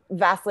of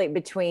vacillate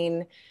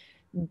between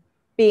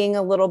being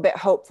a little bit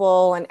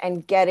hopeful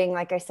and getting,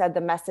 like I said,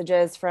 the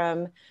messages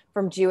from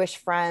Jewish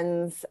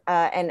friends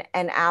and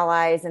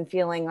allies, and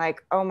feeling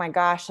like, oh my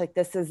gosh, like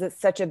this is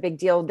such a big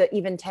deal that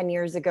even 10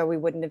 years ago we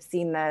wouldn't have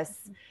seen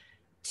this,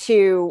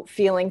 to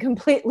feeling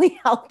completely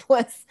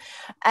helpless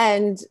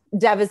and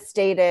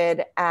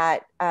devastated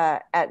at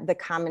the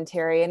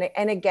commentary.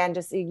 And again,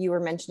 just you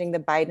were mentioning the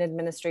Biden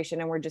administration,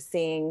 and we're just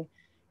seeing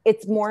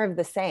it's more of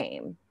the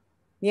same.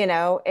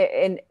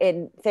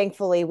 And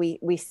thankfully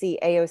we see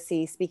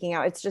AOC speaking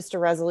out. It's just a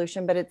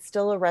resolution, but it's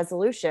still a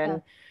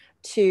resolution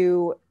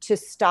to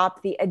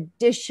stop the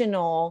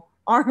additional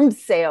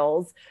arms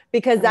sales,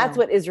 because that's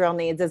what Israel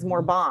needs, is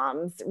more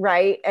bombs,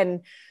 right?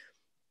 And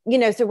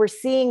so we're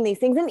seeing these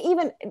things, and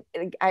even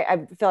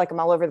I feel like I'm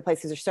all over the place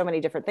because there's so many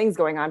different things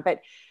going on.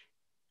 But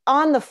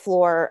on the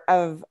floor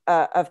of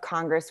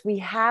Congress, we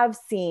have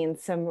seen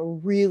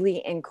some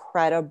really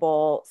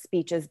incredible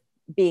speeches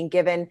being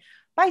given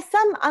by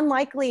some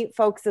unlikely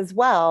folks as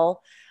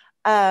well.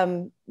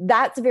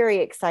 That's very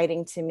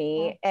exciting to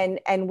me.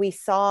 And we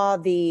saw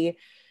the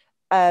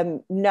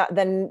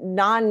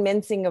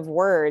non-mincing of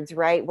words,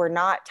 right? We're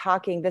not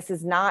talking, this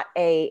is not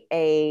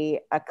a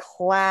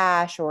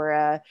clash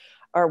or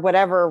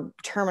whatever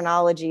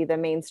terminology the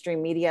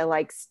mainstream media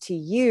likes to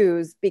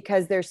use,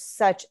 because there's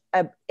such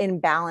an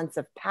imbalance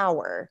of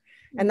power.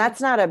 And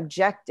that's not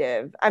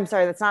objective. I'm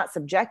sorry, that's not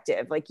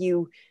subjective. Like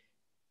it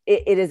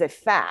is a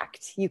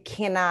fact. You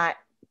cannot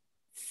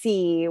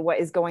see what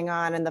is going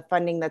on and the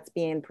funding that's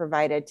being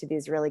provided to the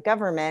Israeli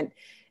government.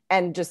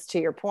 And just to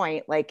your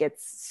point, like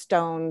it's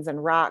stones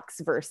and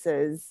rocks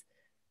versus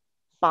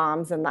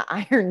bombs in the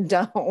Iron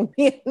Dome,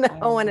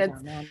 and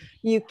it's,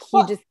 you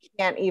just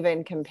can't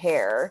even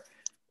compare.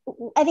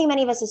 I think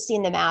many of us have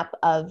seen the map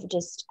of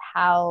just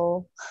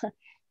how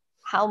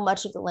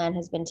much of the land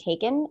has been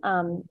taken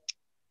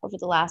over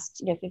the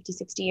last 50,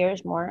 60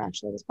 years, more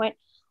actually at this point.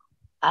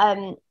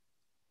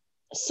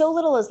 So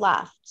little is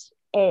left.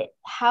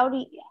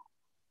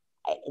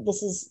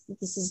 This is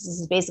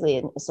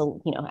basically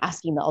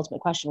asking the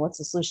ultimate question: what's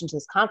the solution to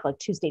this conflict?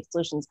 Two-state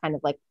solution is kind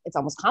of like, it's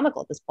almost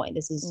comical at this point.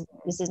 This is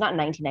not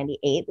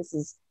 1998.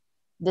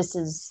 This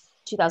is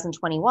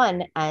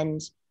 2021,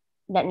 and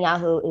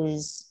Netanyahu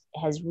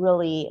has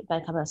really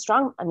become a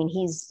strong. I mean,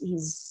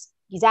 he's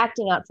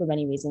acting out for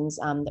many reasons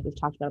that we've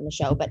talked about on the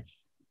show. But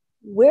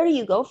where do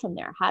you go from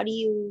there? How do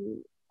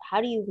you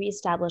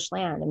reestablish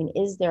land? I mean,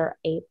 is there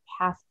a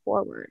path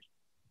forward?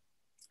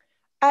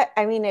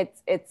 I mean,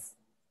 it's.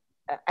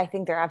 I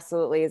think there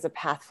absolutely is a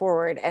path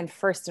forward. And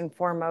first and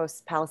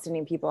foremost,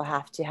 Palestinian people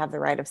have to have the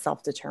right of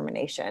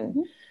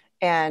self-determination.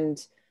 And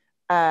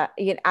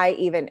I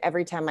even,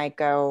 every time I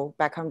go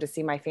back home to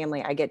see my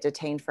family, I get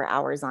detained for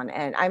hours on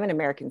end. I'm an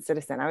American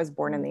citizen. I was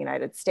born in the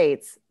United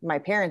States. My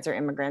parents are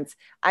immigrants.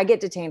 I get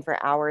detained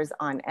for hours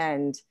on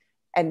end,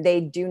 and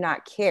they do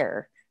not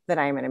care that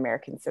I am an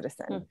American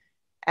citizen.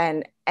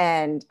 and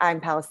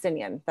I'm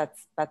Palestinian.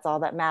 That's all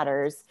that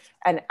matters.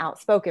 An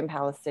outspoken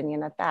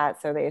Palestinian at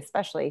that. So they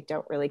especially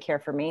don't really care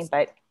for me,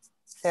 but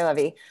c'est la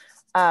vie.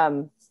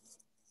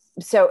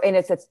 So, and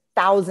it's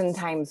 1,000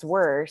 times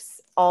worse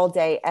all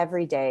day,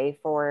 every day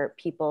for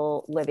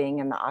people living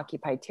in the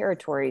occupied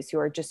territories who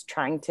are just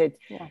trying to,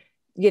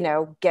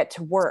 get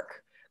to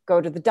work, go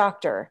to the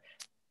doctor,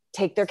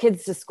 take their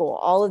kids to school,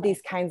 all of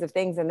these kinds of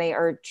things. And they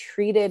are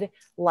treated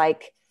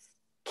like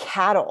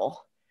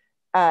cattle.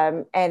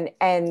 And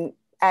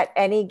at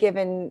any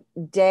given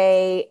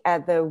day,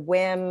 at the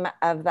whim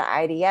of the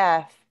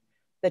IDF,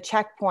 the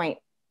checkpoint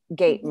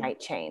gate might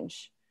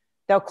change.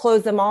 They'll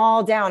close them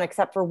all down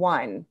except for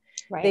one.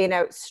 Right.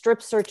 They,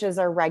 strip searches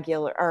are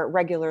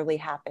regularly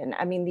happen.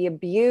 I mean, the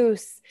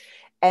abuse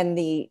and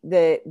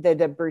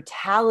the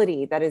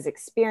brutality that is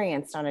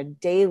experienced on a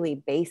daily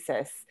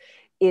basis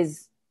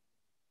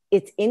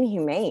it's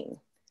inhumane.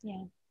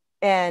 Yeah.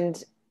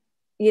 And,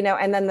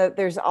 and then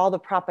there's all the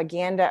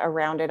propaganda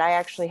around it. I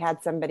actually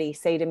had somebody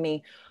say to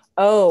me,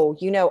 oh,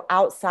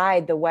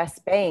 outside the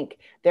West Bank,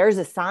 there's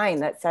a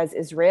sign that says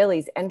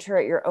Israelis enter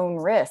at your own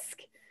risk.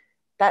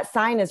 That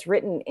sign is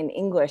written in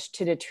English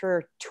to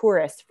deter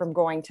tourists from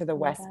going to the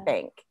West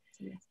Bank.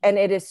 And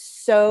it's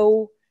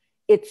so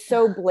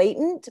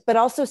blatant, but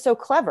also so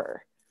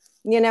clever.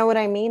 You know what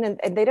I mean?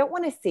 And they don't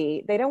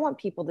want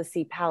people to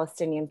see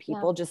Palestinian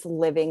people just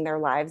living their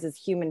lives as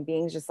human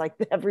beings, just like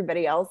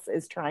everybody else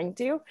is trying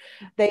to.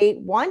 They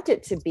want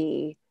it to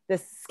be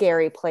this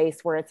scary place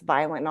where it's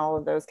violent and all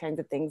of those kinds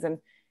of things. And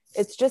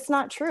it's just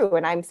not true.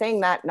 And I'm saying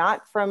that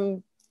not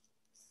from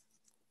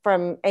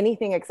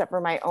anything except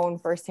for my own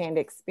firsthand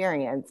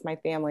experience. My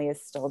family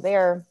is still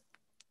there.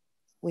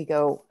 We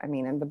go,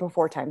 in the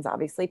before times,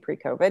 obviously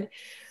pre-COVID,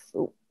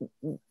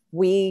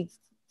 we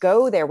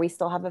go there. We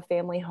still have a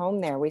family home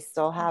there. We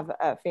still have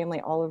a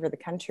family all over the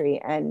country.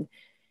 And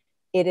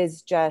it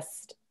is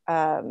just,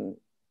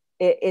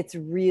 it's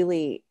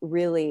really,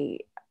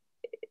 really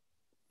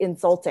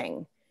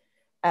insulting.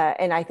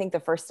 And I think the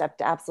first step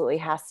absolutely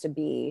has to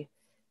be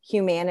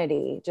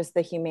humanity, just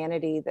the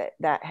humanity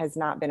that has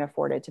not been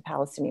afforded to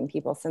Palestinian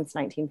people since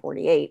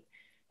 1948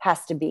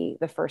 has to be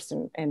the first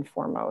and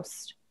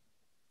foremost.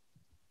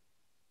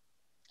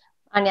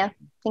 Rania,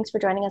 thanks for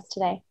joining us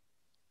today.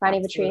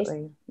 Rania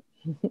Batrice.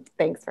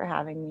 Thanks for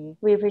having me.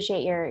 We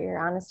appreciate your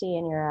honesty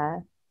and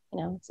your,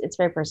 it's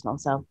very personal.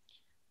 So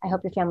I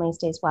hope your family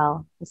stays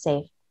well and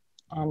safe,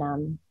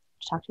 and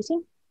talk to you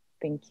soon.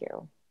 Thank you.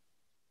 All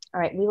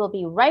right. We will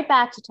be right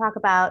back to talk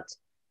about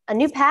a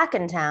new pack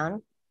in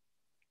town.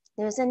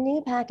 There's a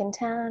new pack in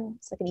town.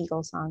 It's like an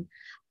Eagles song.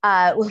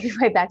 We'll be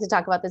right back to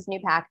talk about this new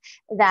pack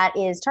that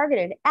is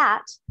targeted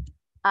at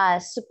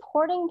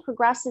supporting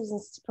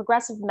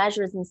progressive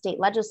measures in state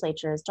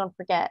legislatures. Don't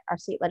forget, our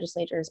state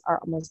legislatures are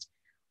almost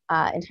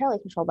entirely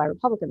controlled by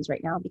Republicans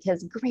right now,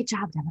 because great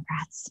job,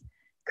 Democrats.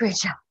 Great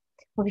job.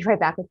 We'll be right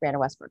back with Brianna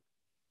Westbrook.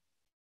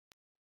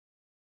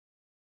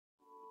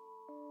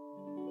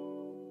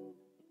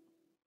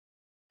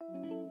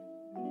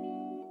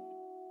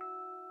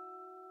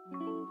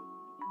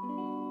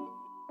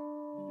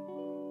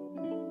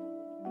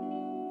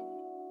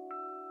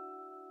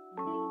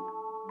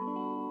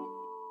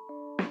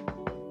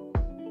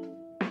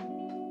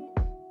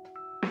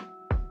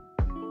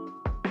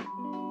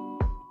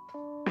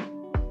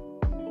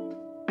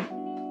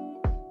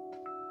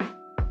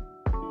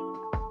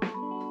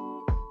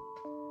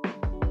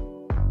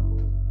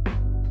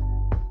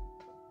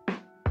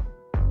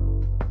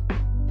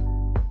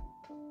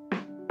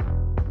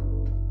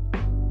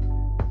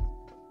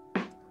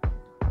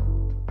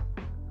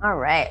 All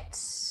right.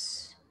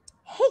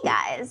 Hey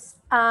guys,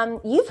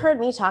 you've heard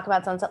me talk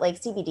about Sunset Lake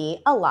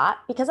CBD a lot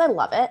because I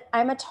love it.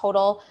 I'm a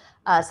total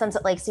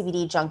Sunset Lake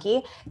CBD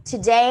junkie.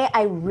 Today,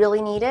 I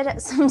really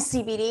needed some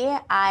CBD.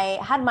 I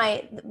had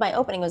my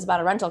opening was about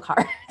a rental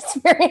car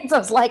experience. I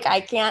was like,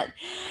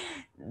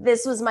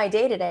 this was my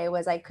day today,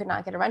 was I could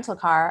not get a rental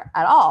car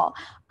at all.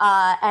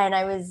 And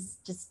I was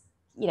just,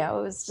 it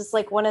was just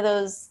like one of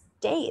those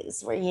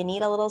days where you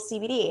need a little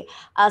CBD.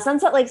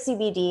 Sunset Lake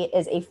CBD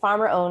is a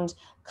farmer-owned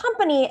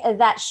company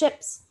that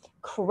ships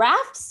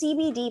craft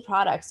CBD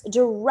products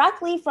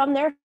directly from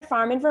their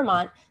farm in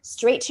Vermont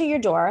straight to your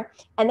door.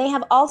 And they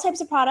have all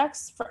types of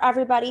products for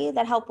everybody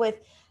that help with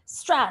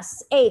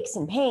stress, aches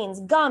and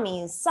pains,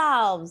 gummies,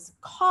 salves,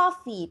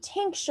 coffee,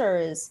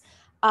 tinctures,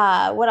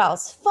 what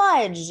else?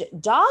 Fudge,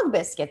 dog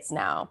biscuits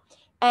now.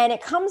 And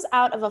it comes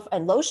out of a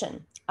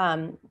lotion.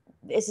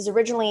 This is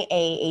originally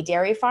a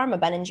dairy farm, a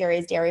Ben &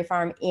 Jerry's dairy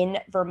farm in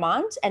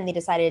Vermont, and they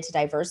decided to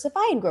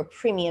diversify and grow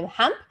premium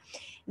hemp.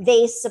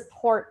 They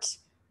support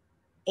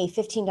a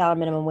 $15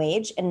 minimum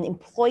wage, and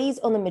employees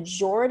own the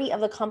majority of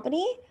the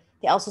company.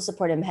 They also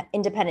support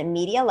independent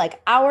media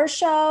like our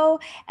show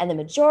and the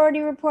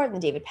Majority Report and the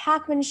David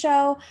Pakman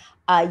Show.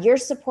 You're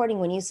supporting,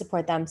 when you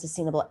support them,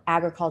 sustainable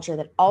agriculture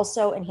that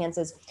also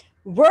enhances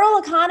rural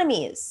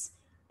economies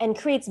and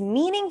creates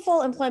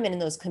meaningful employment in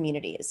those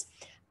communities.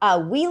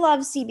 We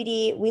love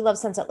CBD. We love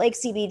Sunset Lake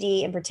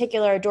CBD in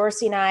particular.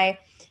 Dorsey and I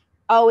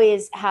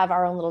always have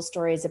our own little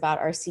stories about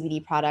our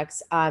CBD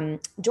products.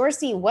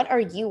 Dorsey, what are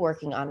you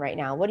working on right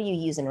now? What are you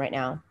using right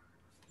now?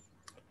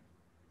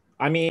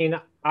 I mean,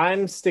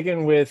 I'm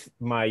sticking with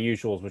my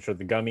usuals, which are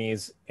the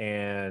gummies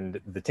and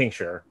the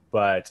tincture.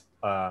 But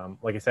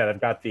like I said, I've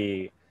got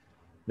the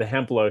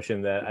hemp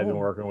lotion that I've been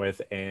working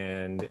with,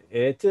 and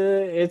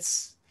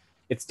it's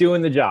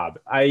doing the job.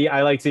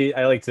 I like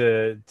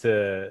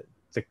to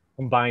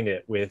combine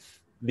it with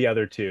the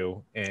other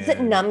two. And does it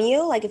numb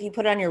you? Like if you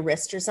put it on your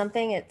wrist or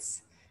something,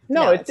 it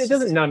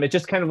doesn't numb. It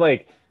just kind of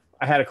like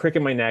I had a crick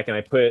in my neck, and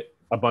I put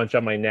a bunch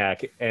on my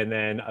neck, and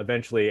then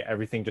eventually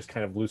everything just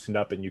kind of loosened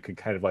up, and you could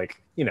kind of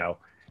like,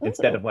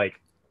 instead of like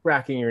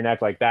cracking your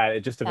neck like that,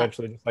 it just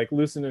eventually just like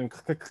loosened and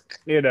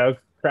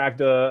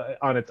cracked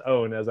on its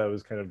own as I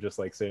was kind of just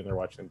like sitting there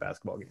watching a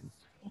basketball game.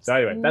 So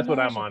anyway, that's what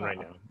I'm on right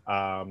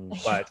now.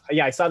 But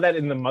yeah, I saw that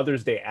in the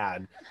Mother's Day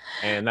ad,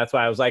 and that's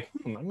why I was like,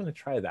 I'm going to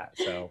try that.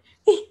 So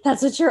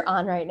that's what you're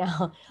on right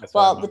now.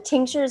 Well, the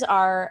tinctures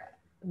are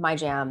my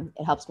jam.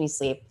 It helps me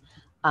sleep.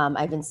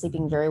 I've been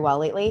sleeping very well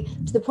lately,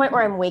 to the point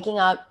where I'm waking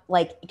up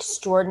like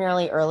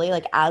extraordinarily early,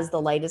 like as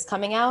the light is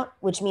coming out,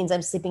 which means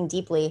I'm sleeping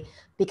deeply.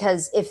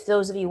 Because if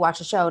those of you watch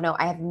the show know,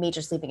 I have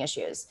major sleeping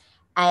issues.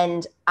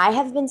 And I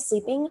have been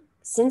sleeping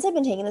since I've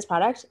been taking this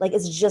product. Like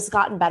it's just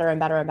gotten better and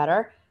better and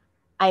better.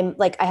 I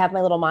have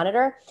my little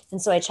monitor.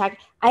 And so I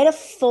checked. I had a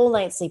full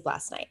night's sleep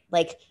last night.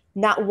 Like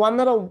not one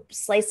little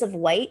slice of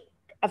white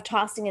of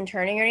tossing and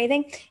turning or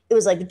anything. It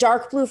was like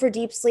dark blue for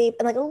deep sleep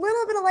and like a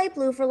little bit of light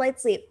blue for light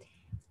sleep.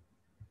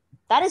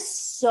 That is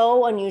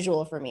so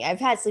unusual for me. I've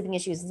had sleeping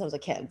issues since I was a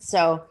kid.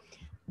 So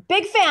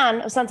big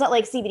fan of Sunset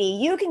Lake CBD.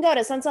 You can go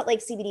to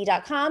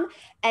sunsetlakecbd.com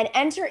and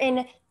enter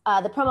in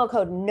the promo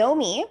code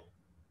NOMI,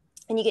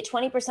 and you get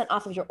 20%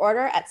 off of your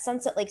order at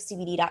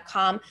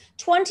sunsetlakecbd.com.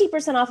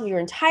 20% off of your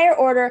entire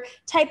order.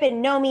 Type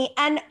in NOMI,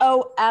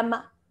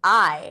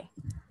 N-O-M-I.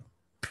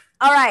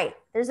 All right,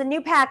 there's a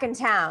new pack in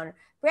town.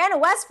 Brianna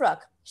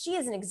Westbrook, she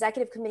is an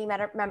executive committee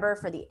member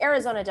for the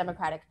Arizona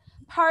Democratic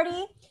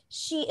Party.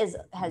 She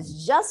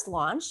has just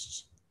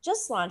launched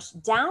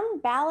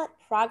Downballot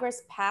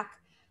Progress PAC,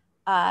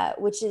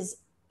 which is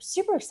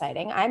super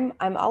exciting. I'm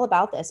all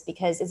about this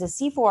because it's a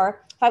 501c4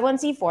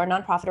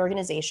 nonprofit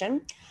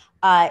organization.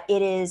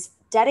 It is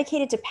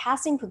dedicated to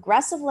passing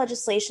progressive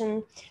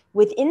legislation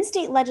within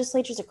state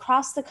legislatures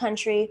across the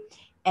country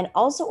and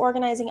also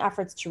organizing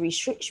efforts to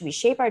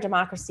reshape our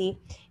democracy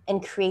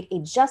and create a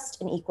just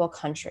and equal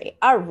country.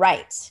 All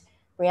right,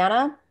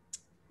 Brianna,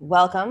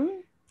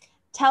 welcome.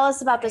 Tell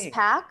us about this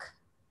pack.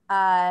 We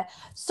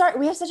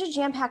have such a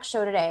jam-packed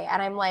show today,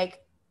 and I'm like,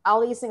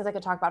 all these things I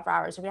could talk about for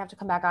hours. We're gonna have to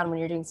come back on when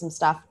you're doing some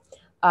stuff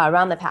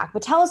around the pack.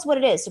 But tell us what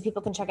it is so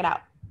people can check it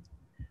out.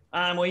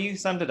 Well, you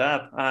summed it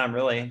up,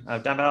 really.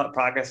 Downballot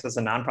Progress is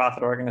a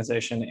nonprofit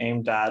organization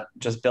aimed at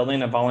just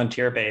building a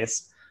volunteer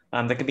base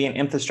that could be an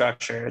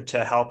infrastructure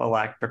to help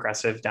elect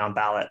progressive down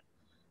ballot,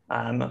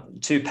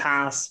 to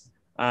pass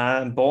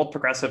bold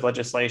progressive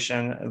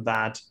legislation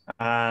that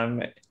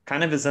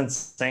kind of is in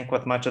sync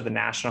with much of the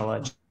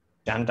national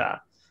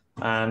agenda.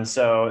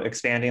 So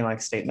expanding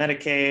like state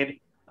Medicaid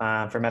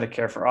for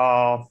Medicare for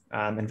all,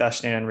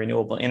 investing in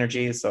renewable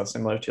energy, so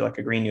similar to like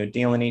a Green New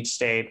Deal in each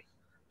state,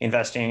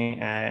 investing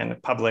in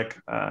public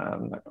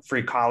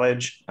free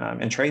college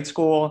and trade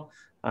school,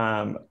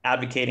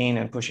 advocating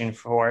and pushing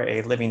for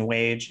a living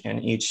wage in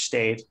each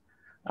state,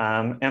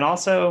 and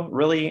also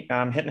really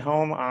hitting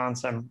home on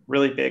some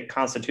really big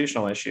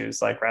constitutional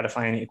issues like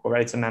ratifying the Equal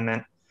Rights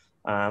Amendment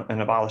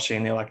and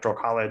abolishing the Electoral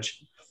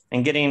College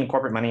and getting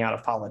corporate money out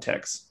of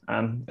politics.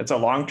 It's a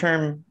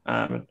long-term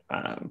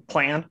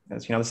plan.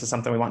 As you know, this is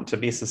something we want to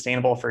be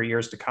sustainable for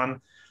years to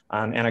come,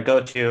 and a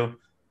go-to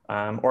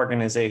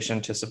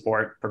organization to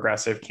support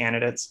progressive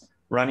candidates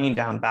running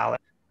down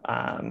ballot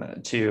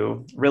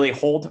to really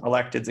hold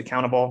electeds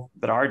accountable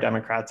that are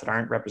Democrats, that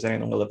aren't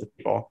representing the will of the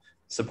people,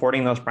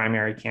 supporting those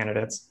primary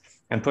candidates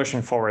and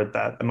pushing forward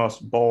the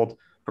most bold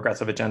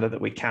progressive agenda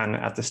that we can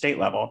at the state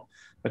level.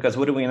 Because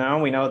what do we know?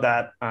 We know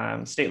that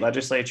state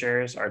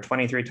legislatures are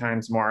 23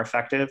 times more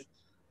effective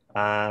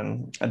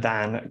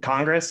than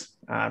Congress.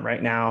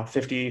 Right now,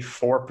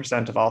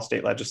 54% of all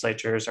state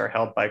legislatures are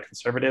held by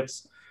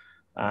conservatives.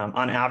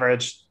 On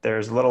average,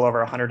 there's a little over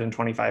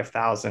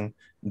 125,000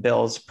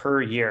 bills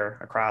per year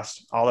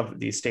across all of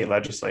these state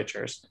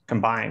legislatures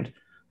combined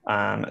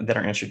that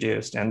are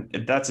introduced. And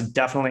that's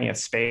definitely a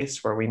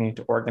space where we need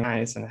to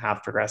organize and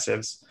have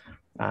progressives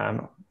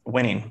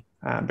winning,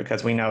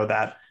 because we know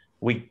that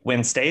we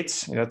win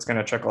states, it's going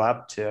to trickle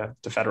up to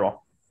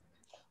federal.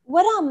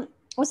 What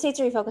states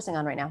are you focusing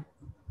on right now?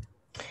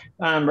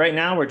 Right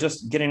now, we're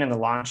just getting in the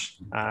launch.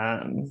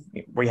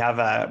 We have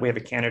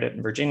a candidate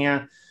in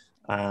Virginia.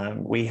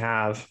 We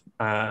have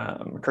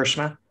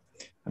Kirshma.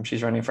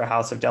 She's running for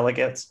House of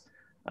Delegates.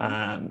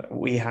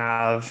 We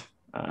have,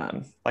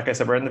 like I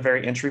said, we're in the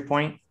very entry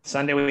point.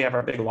 Sunday, we have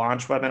our big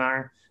launch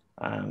webinar.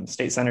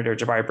 State Senator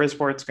Jabari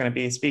Brisport is going to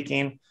be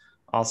speaking.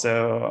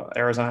 Also,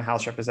 Arizona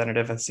House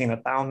Representative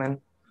Hasina Thalman.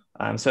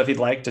 So if you'd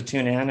like to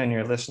tune in and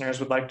your listeners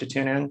would like to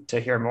tune in to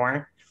hear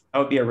more, that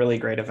would be a really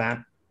great event.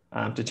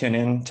 to tune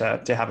in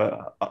to have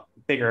a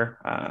bigger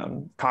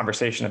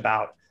conversation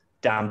about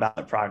down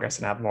ballot progress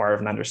and have more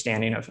of an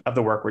understanding of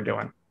the work we're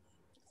doing.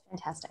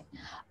 Fantastic.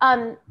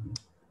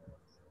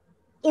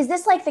 Is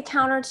this like the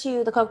counter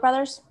to the Koch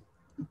brothers?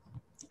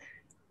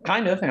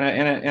 Kind of,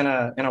 in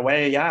a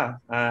way, yeah,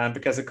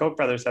 because the Koch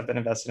brothers have been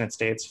invested in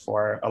states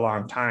for a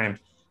long time.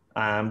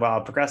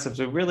 While progressives,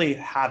 we really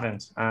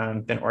haven't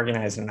been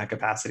organized in that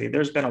capacity.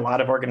 There's been a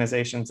lot of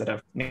organizations that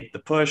have made the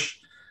push,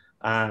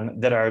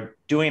 that are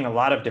doing a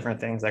lot of different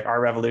things, like Our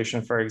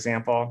Revolution, for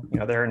example.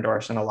 They're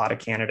endorsing a lot of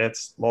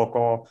candidates,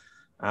 local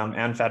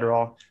and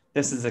federal.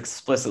 This is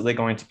explicitly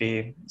going to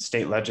be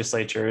state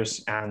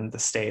legislatures and the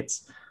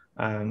states.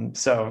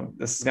 So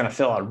this is going to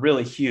fill a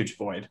really huge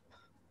void.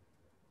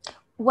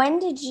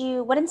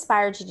 What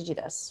inspired you to do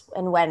this,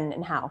 and when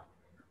and how?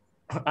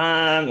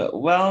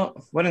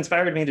 Well, what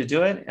inspired me to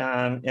do it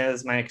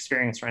is my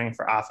experience running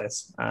for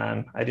office.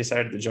 I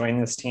decided to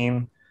join this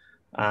team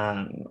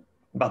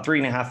about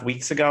 3.5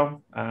 weeks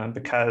ago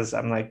because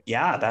I'm like,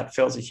 yeah, that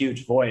fills a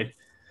huge void.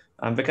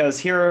 Because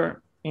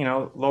here,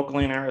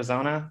 locally in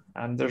Arizona,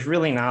 there's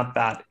really not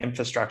that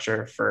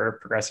infrastructure for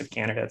progressive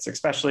candidates,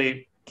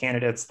 especially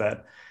candidates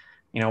that,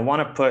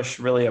 want to push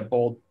really a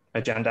bold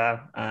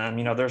agenda.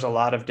 There's a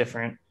lot of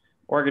different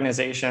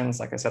organizations,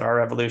 like I said, Our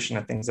Revolution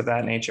and things of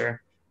that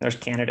nature. There's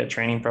candidate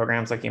training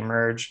programs like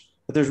Emerge,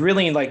 but there's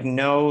really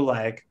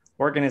no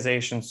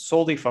organization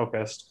solely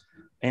focused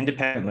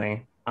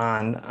independently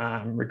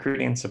on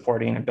recruiting,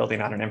 supporting, and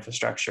building out an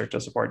infrastructure to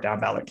support down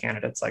ballot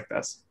candidates like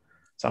this.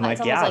 So I'm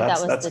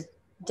that was the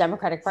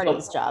Democratic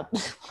Party's job.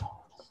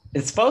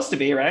 It's supposed to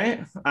be,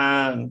 right?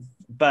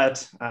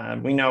 But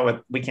we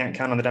know we can't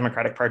count on the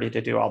Democratic Party to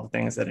do all the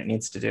things that it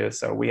needs to do.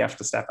 So we have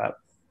to step up.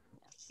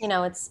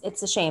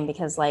 It's a shame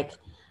because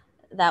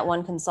that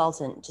one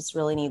consultant just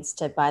really needs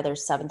to buy their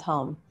 7th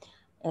home.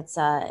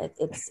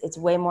 It's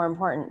way more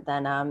important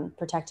than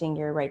protecting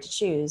your right to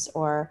choose,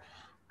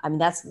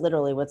 that's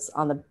literally what's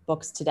on the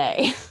books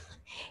today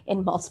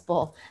in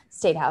multiple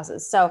state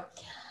houses. So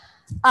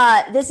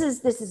this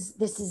is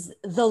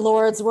the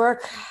Lord's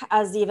work,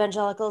 as the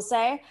evangelicals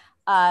say.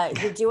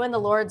 You're doing the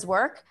Lord's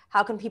work.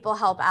 How can people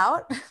help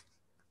out?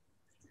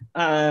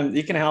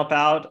 You can help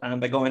out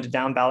by going to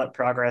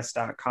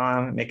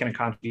downballotprogress.com, making a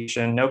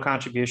contribution. No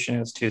contribution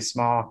is too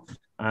small.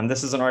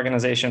 This is an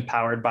organization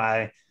powered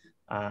by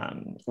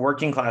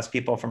working class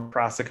people from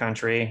across the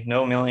country.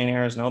 No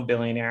millionaires, no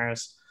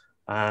billionaires.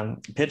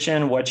 Pitch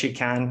in what you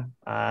can.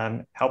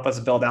 Help us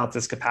build out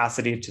this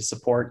capacity to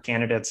support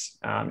candidates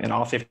in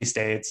all 50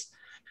 states.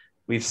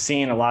 We've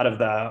seen a lot of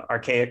the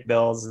archaic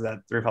bills that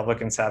the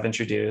Republicans have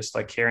introduced,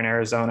 like here in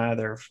Arizona,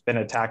 they've been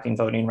attacking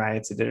voting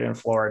rights. They did it in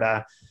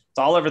Florida. It's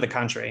all over the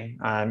country.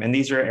 And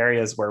these are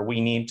areas where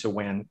we need to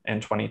win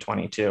in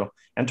 2022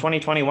 and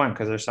 2021,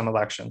 because there's some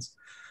elections.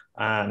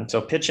 So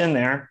pitch in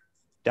there,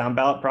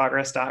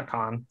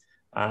 downballotprogress.com.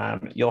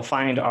 You'll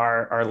find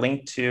our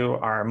link to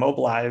our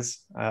Mobilize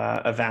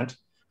event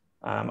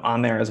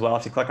on there as well.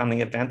 If you click on the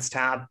events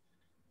tab,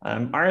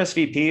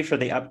 RSVP for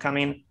the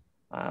upcoming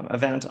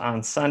event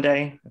on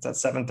Sunday. It's at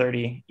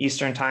 7:30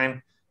 Eastern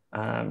time.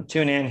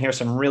 Tune in, hear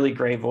some really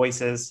great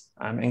voices,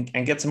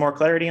 and get some more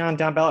clarity on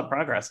down ballot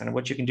progress and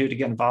what you can do to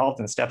get involved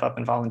and step up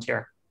and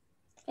volunteer.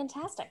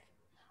 Fantastic.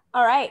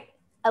 All right.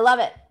 I love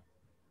it.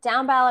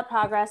 Down ballot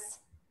progress.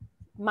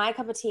 My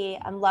cup of tea.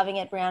 I'm loving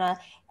it, Brianna.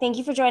 Thank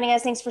you for joining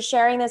us. Thanks for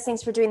sharing this.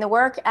 Thanks for doing the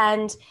work.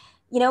 And,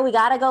 we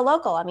got to go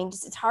local.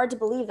 It's hard to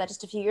believe that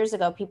just a few years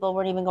ago, people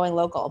weren't even going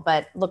local,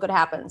 but look what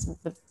happens.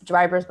 The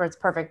Drybur's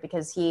perfect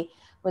because he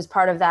was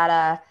part of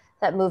that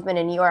movement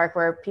in New York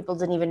where people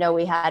didn't even know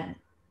we had,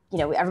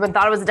 everyone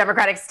thought it was a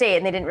Democratic state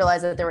and they didn't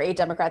realize that there were 8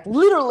 Democrats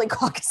literally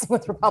caucusing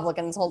with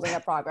Republicans holding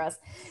up progress.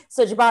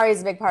 So Jabari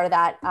is a big part of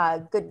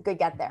that. Good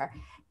get there.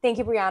 Thank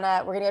you,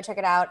 Brianna. We're going to go check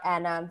it out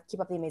and keep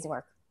up the amazing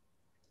work.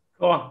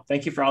 Cool.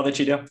 Thank you for all that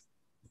you do.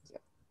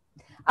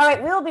 All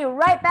right, we will be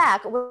right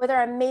back with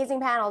our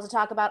amazing panel to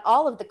talk about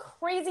all of the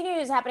crazy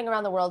news happening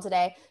around the world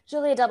today.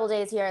 Julia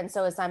Doubleday is here, and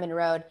so is Simon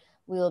Narode.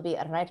 We will be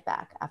right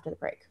back after the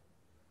break.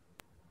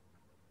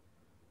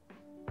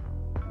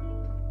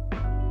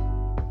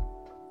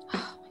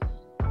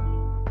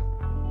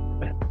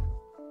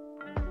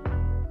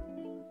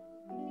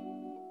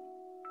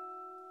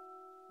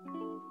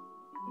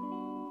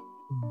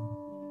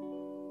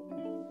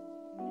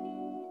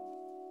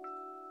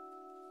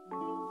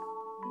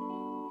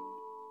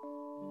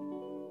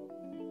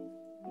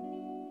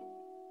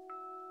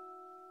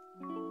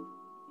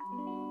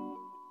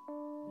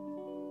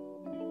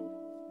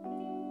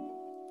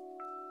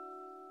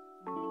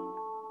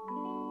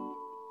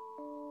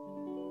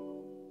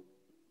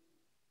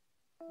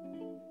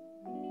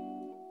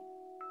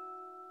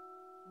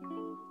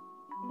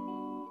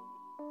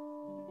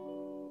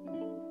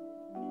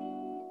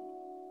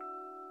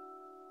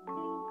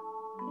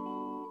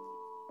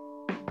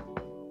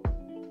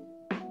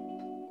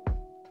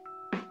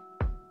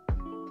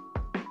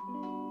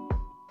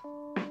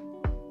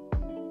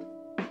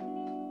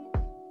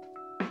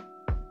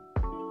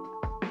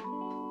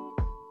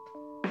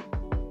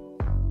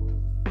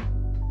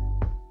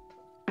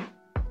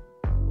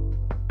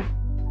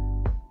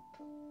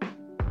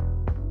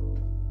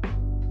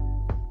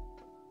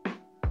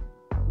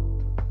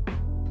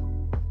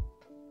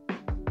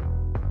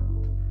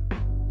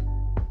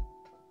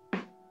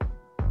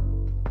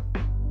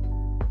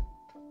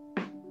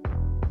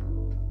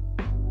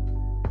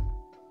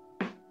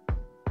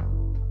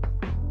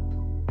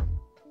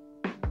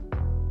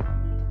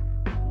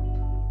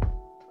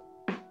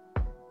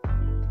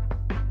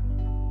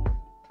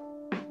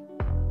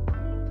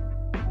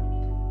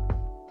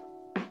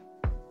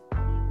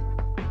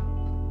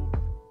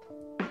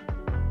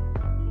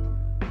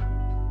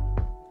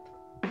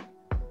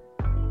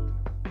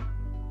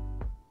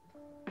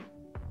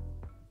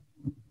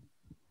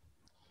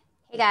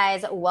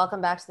 guys,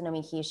 welcome back to the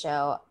Nomiki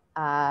Show.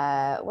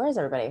 Where is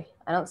everybody?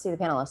 I don't see the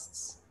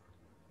panelists.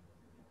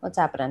 What's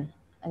happening?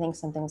 I think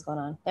something's going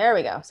on. There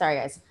we go. Sorry,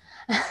 guys.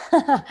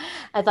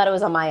 I thought it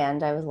was on my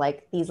end. I was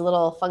like, these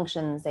little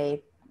functions,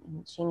 they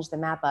changed the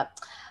map up.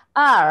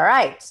 All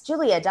right.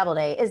 Julia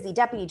Doubleday is the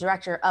Deputy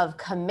Director of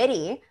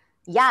Committee.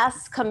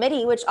 Yes,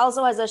 Committee, which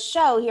also has a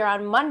show here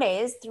on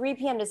Mondays, 3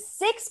 p.m. to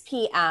 6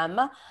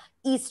 p.m.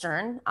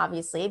 Eastern,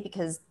 obviously,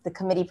 because the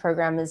Committee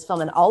program is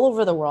filming all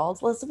over the world.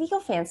 Listen, we go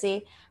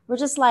fancy. We're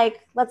just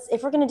like,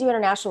 if we're going to do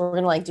international, we're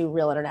going to like do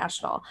real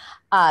international.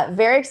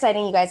 Very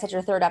exciting. You guys had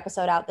your 3rd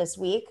episode out this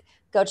week.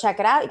 Go check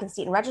it out. You can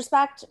see it in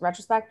retrospect.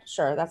 Retrospect?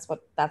 Sure,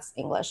 that's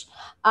English.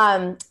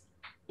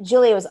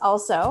 Julia was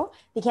also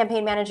the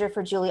campaign manager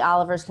for Julie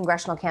Oliver's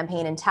congressional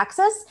campaign in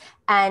Texas.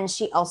 And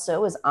she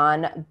also was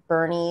on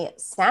Bernie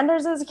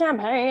Sanders'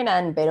 campaign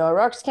and Beto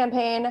O'Rourke's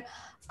campaign,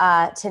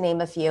 to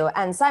name a few.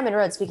 And Simon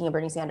Rhodes, speaking of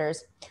Bernie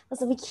Sanders,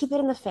 listen, we keep it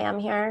in the fam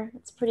here.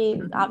 It's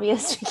pretty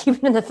obvious we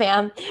keep it in the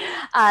fam.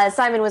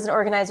 Simon was an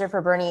organizer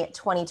for Bernie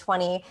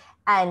 2020,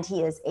 and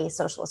he is a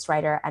socialist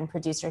writer and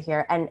producer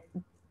here. And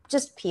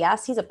just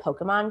P.S., he's a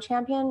Pokemon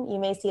champion. You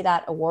may see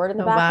that award in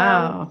the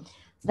background. Wow.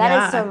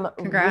 That is some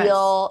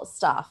real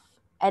stuff.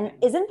 And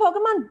isn't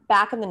Pokemon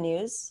back in the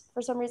news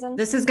for some reason?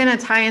 This is going to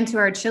tie into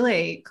our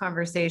Chile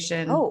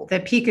conversation. Oh.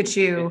 The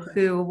Pikachu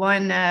who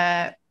won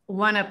a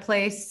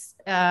place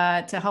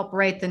to help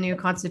write the new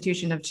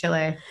constitution of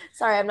Chile.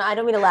 Sorry, I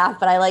don't mean to laugh,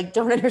 but I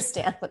don't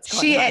understand what's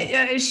going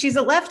on. She's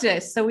a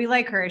leftist, so we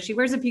like her. She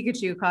wears a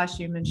Pikachu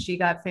costume, and she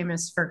got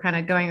famous for kind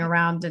of going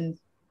around and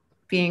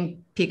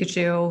being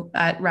Pikachu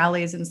at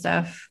rallies and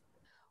stuff.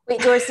 Wait,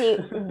 Dorsey,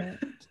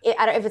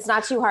 if it's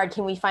not too hard,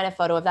 can we find a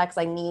photo of that? Because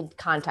I need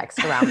context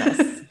around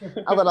this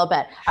a little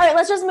bit. All right,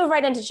 let's just move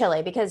right into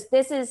Chile, because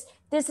this is.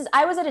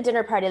 I was at a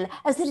dinner party. I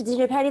was at a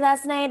dinner party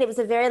last night. It was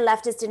a very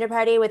leftist dinner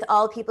party with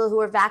all people who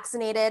were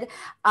vaccinated.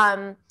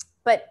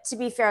 But to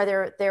be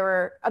fair, there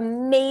were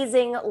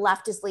amazing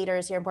leftist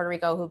leaders here in Puerto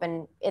Rico who've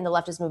been in the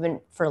leftist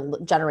movement for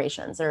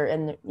generations, or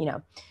in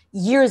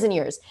years and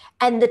years.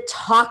 And the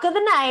talk of the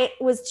night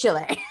was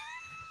Chile.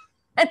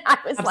 And I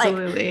was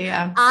Absolutely,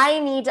 yeah. I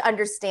need to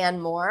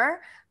understand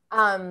more.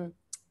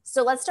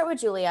 So let's start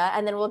with Julia,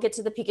 and then we'll get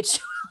to the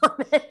Pikachu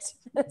element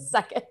in a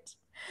second.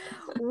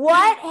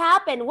 What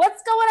happened?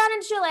 What's going on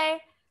in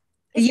Chile?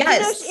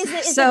 Yes.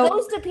 Is the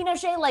ghost of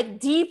Pinochet like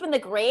deep in the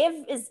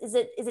grave? Is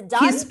it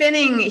done?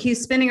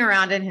 He's spinning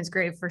around in his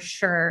grave for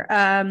sure.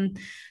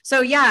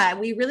 So yeah,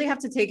 we really have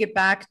to take it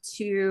back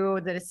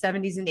to the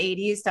 70s and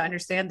 80s to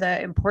understand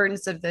the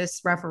importance of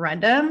this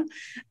referendum.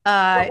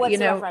 What's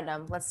a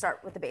referendum? Let's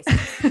start with the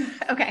basics.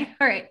 Okay.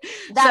 All right.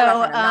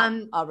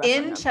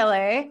 In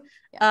Chile,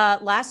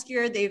 last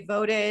year they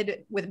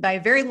voted by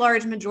a very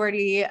large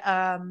majority.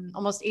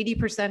 Almost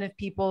 80%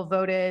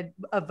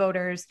 of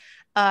voters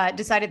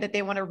decided that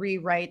they want to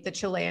rewrite the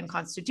Chilean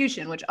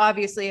constitution, which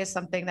obviously is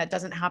something that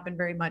doesn't happen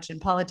very much in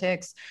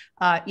politics.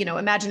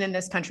 Imagine in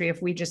this country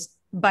if we just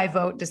by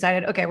vote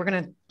decided, okay, we're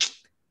going to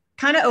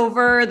kind of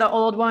over the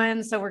old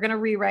one, so we're going to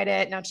rewrite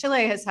it. Now,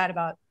 Chile has had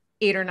about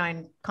 8 or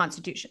 9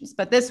 constitutions,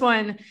 but this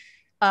one,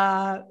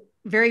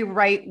 very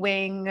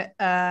right-wing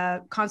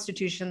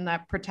constitution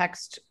that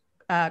protects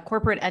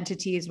corporate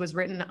entities, was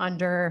written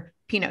under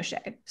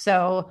Pinochet.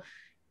 So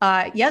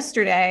in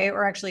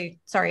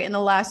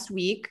the last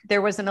week,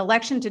 there was an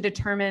election to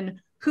determine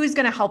who's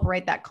going to help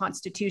write that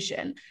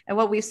constitution. And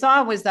what we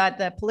saw was that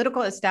the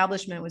political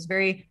establishment was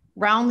very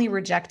roundly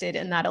rejected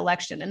in that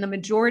election. And the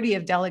majority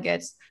of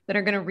delegates that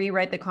are going to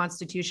rewrite the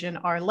constitution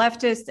are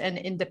leftists and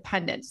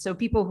independents. So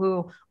people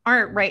who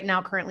aren't right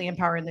now currently in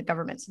power in the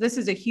government. So this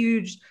is a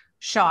huge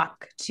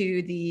shock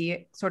to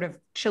the sort of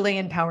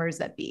Chilean powers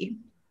that be.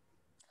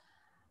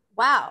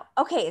 Wow.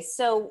 Okay.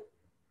 So,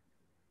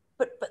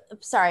 but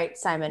sorry,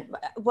 Simon,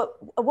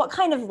 what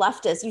kind of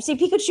leftist? You see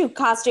Pikachu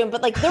costume,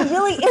 but there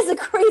really is a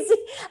crazy,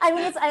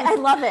 I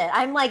love it.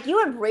 I'm like,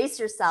 you embrace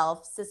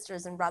yourself,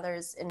 sisters and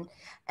brothers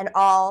and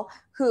all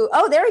who,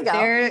 there we go.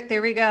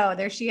 There we go.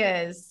 There she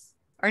is,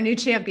 our new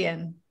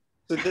champion.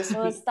 So this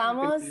is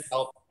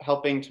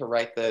helping to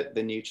write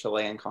the new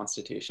Chilean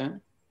constitution?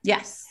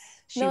 Yes.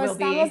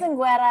 Estamos en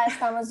guerra,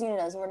 estamos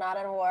unidos. We're not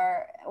in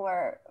war,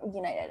 we're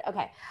united.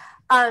 Okay.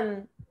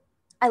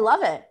 I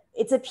love it.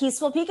 It's a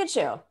peaceful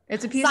Pikachu.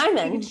 It's a peaceful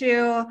Simon,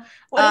 Pikachu.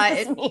 What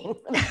does this mean?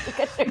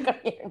 Pikachu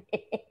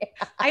community?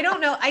 I don't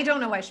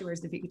know why she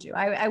wears the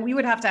Pikachu. We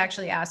would have to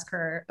actually ask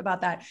her about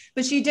that.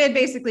 But she did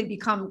basically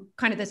become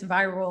kind of this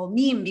viral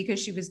meme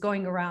because she was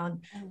going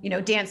around,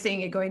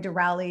 dancing and going to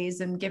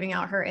rallies and giving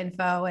out her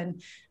info.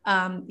 And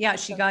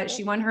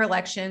she won her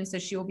election, so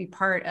she will be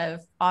part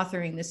of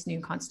authoring this new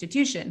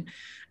constitution.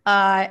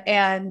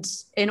 And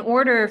in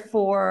order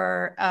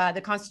for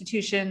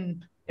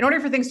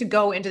things to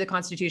go into the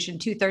Constitution,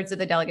 2/3 of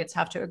the delegates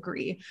have to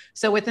agree.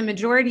 So with the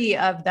majority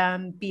of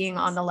them being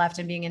on the left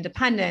and being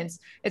independents,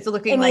 it's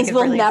looking like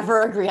we'll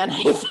never agree on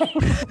anything.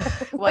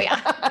 Well,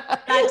 yeah,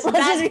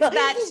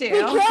 that too. Be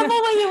careful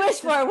what you wish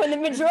for. When the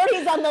majority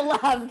is on the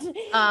left,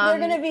 they're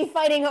going to be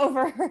fighting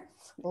over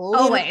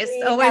Always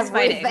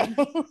fighting.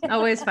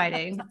 Always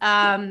fighting.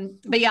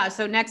 But yeah,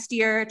 so next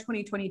year,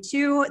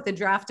 2022, the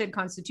drafted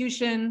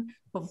constitution,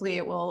 hopefully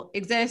it will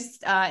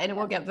exist and it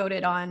will get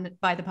voted on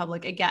by the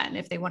public again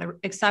if they want to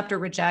accept or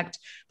reject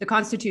the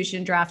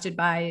constitution drafted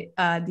by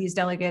these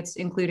delegates,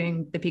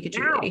 including the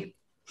Pikachu lady.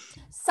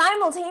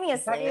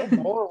 Simultaneously,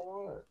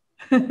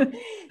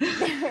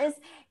 there's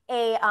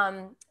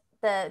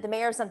the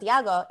mayor of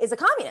Santiago is a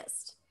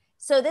communist.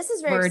 So this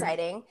is very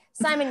exciting.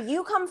 Simon,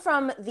 you come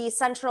from the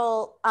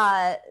central,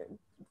 I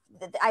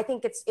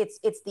think it's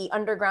the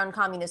underground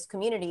communist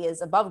community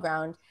is above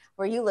ground,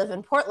 where you live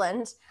in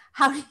Portland.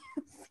 How do you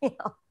feel?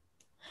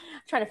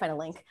 I'm trying to find a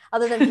link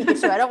other than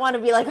Pikachu. I don't want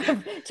to be like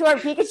to our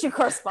Pikachu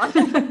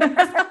correspondent.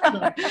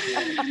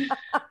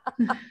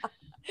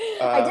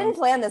 I didn't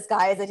plan this,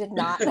 guys. I did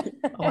not.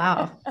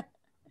 Wow.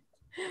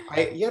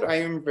 I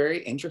am very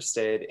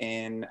interested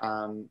in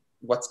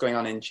what's going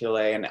on in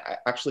Chile. And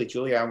actually,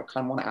 Julia, I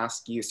kind of want to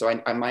ask you. So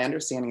my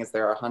understanding is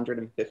there are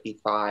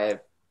 155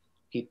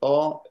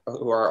 people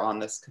who are on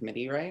this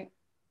committee, right?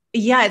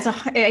 Yeah,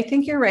 I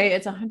think you're right.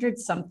 It's 100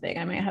 something.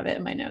 I might have it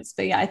in my notes,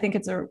 but yeah, I think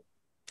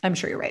I'm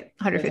sure you're right.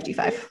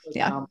 155.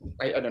 Yeah.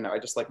 I don't know. I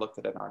just looked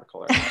at an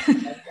article.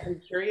 I'm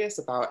curious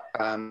about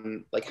how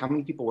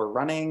many people were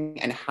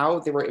running and how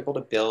they were able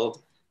to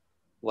build.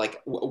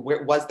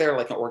 Was there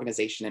an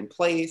organization in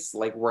place?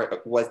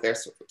 Was there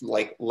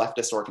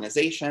leftist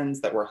organizations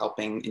that were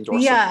helping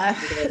endorse? Yeah.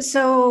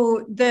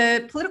 So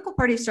the political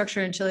party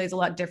structure in Chile is a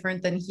lot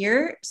different than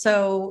here.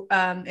 So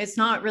it's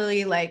not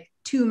really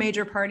two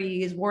major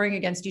parties warring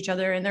against each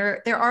other. And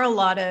there are a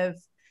lot of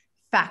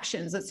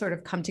factions that sort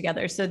of come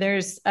together. So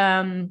there's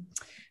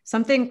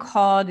something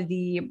called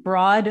the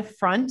Broad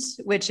Front,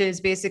 which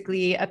is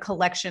basically a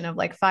collection of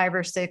 5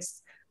 or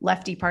 6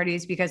 lefty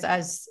parties, because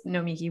as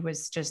Nomiki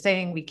was just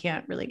saying, we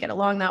can't really get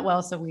along that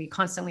well. So we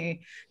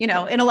constantly, in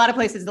a lot of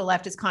places, the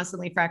left is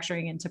constantly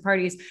fracturing into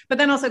parties, but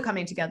then also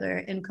coming together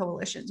in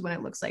coalitions when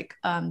it looks like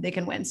they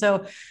can win.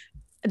 So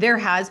there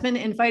has been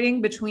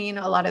infighting between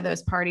a lot of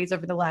those parties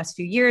over the last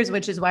few years,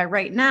 which is why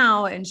right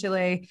now in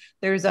Chile,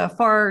 there's a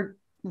far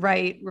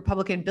right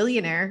Republican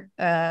billionaire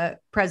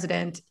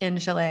president in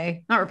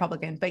Chile, not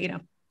Republican, but,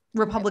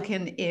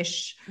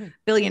 Republican-ish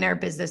billionaire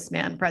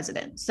businessman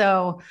president.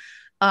 So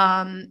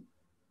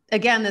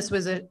again, this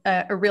was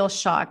a real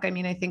shock. I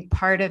mean, I think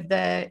part of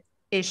the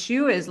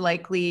issue is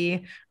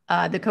likely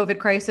the COVID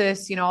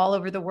crisis. All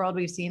over the world,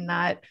 we've seen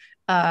that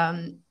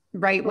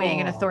right-wing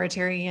and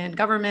authoritarian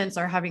governments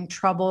are having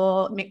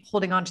trouble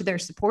holding on to their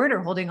support or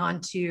holding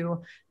on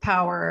to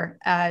power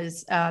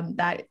as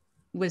that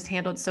was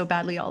handled so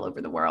badly all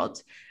over the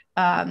world.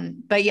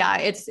 But yeah,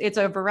 it's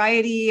a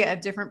variety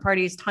of different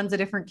parties, tons of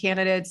different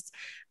candidates.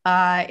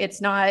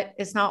 It's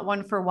not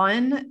one for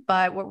one,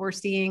 but what we're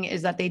seeing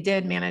is that they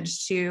did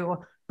manage to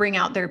bring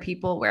out their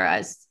people,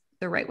 whereas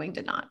the right wing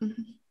did not.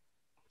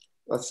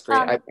 That's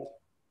great.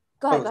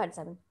 Go ahead,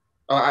 Simon.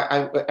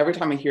 Every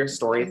time I hear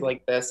stories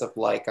like this of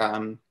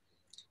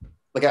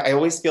I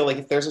always feel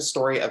if there's a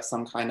story of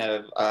some kind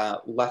of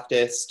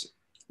leftist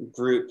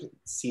group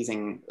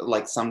seizing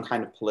some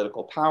kind of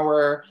political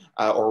power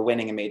or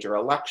winning a major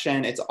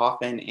election, it's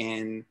often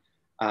in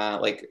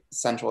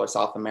Central or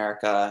South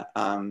America.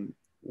 I'm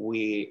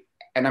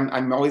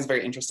always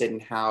very interested in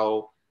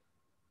how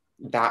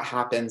that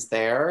happens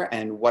there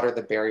and what are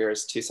the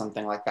barriers to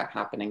something like that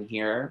happening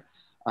here.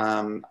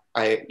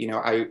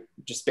 I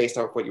just based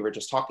off what you were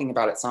just talking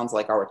about, it sounds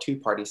like our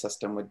 2-party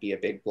system would be a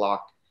big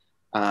block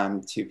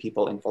to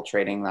people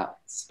infiltrating that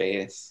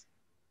space.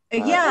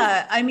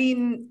 Yeah, I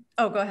mean,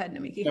 go ahead,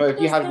 Nomiki. No, if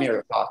you have any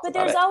other thoughts. But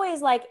there's always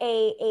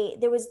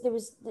there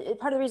was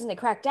part of the reason they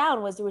cracked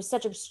down was there was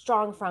such a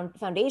strong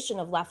foundation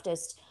of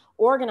leftist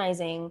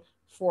organizing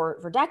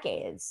for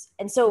decades.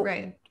 And so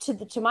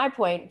to my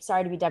point,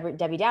 sorry to be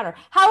Debbie Downer,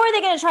 how are they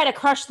going to try to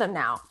crush them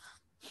now?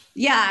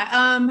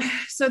 Yeah.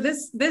 So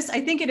this,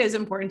 I think it is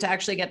important to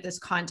actually get this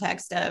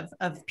context of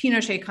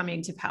Pinochet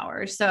coming to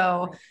power.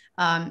 So,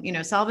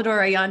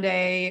 Salvador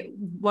Allende,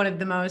 he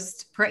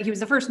was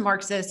the first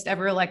Marxist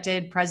ever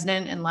elected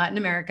president in Latin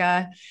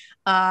America.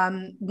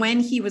 When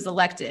he was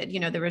elected,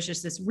 there was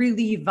just this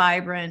really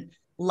vibrant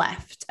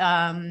left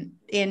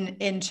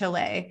in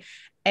Chile.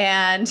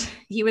 And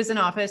he was in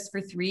office for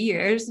 3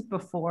 years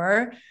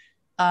before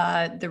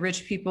the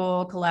rich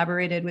people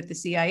collaborated with the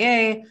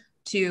CIA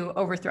to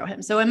overthrow him.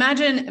 So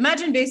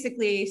imagine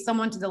basically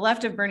someone to the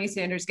left of Bernie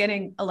Sanders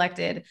getting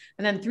elected,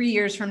 and then 3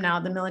 years from now,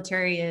 the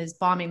military is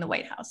bombing the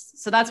White House.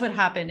 So that's what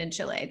happened in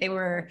Chile.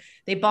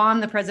 They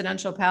bombed the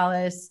presidential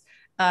palace.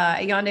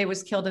 Allende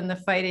was killed in the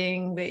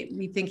fighting.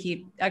 We think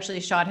he actually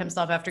shot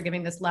himself after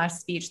giving this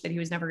last speech that he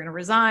was never going to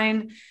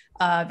resign.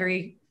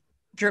 Very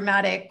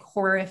dramatic,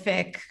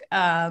 horrific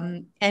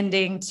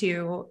ending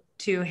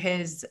to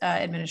his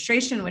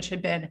administration, which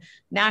had been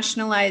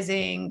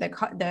nationalizing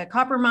the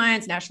copper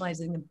mines,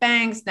 nationalizing the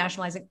banks, that's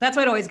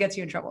what always gets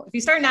you in trouble. If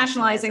you start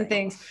nationalizing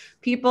things,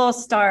 people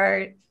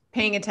start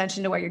paying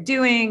attention to what you're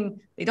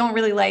doing. They don't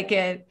really like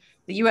it.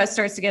 The US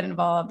starts to get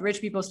involved. Rich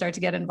people start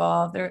to get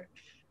involved.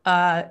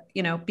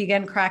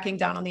 began cracking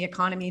down on the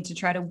economy to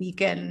try to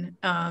weaken,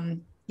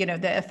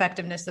 the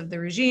effectiveness of the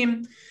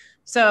regime.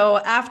 So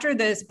after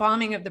this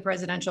bombing of the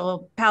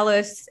presidential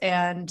palace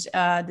and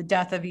the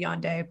death of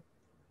Allende,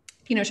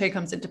 Pinochet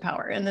comes into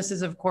power. And this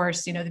is, of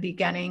course, the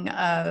beginning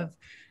of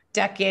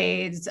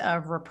decades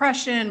of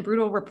repression,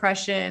 brutal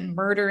repression,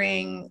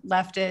 murdering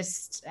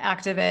leftist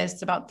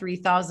activists. About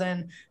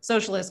 3,000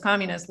 socialist,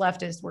 communist,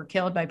 leftists were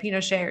killed by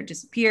Pinochet or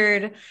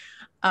disappeared.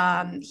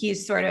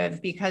 He's sort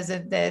of, because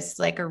of this,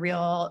 like a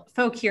real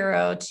folk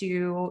hero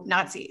to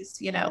Nazis.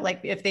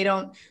 If they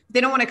don't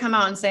want to come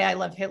out and say I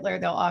love Hitler,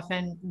 they'll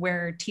often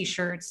wear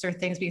T-shirts or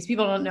things because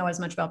people don't know as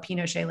much about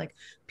Pinochet. Like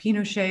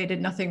Pinochet did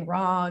nothing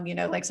wrong.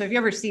 So if you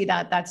ever see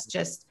that, that's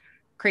just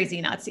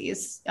crazy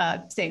Nazis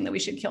saying that we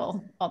should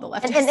kill all the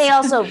leftists. And they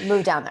also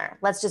moved down there.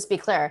 Let's just be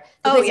clear.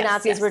 The crazy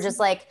Nazis were just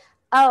like,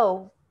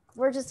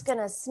 we're just going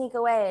to sneak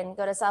away and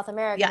go to South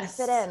America and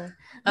fit in.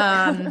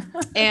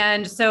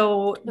 And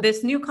so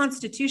this new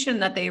constitution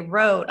that they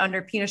wrote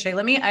under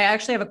Pinochet, I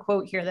actually have a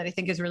quote here that I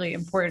think is really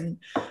important.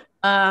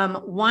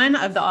 One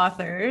of the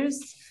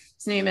authors,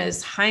 his name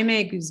is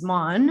Jaime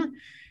Guzman.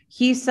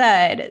 He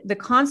said, the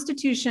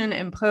constitution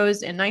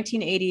imposed in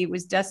 1980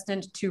 was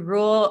destined to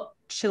rule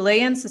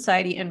Chilean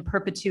society in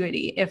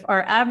perpetuity. If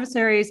our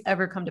adversaries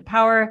ever come to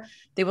power,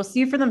 they will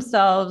see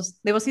themselves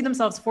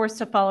forced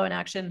to follow an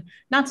action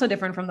not so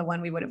different from the one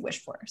we would have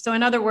wished for. So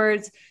in other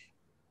words,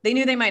 they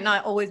knew they might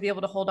not always be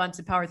able to hold on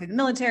to power through the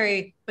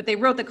military, but they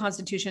wrote the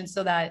constitution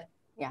so that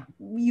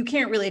you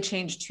can't really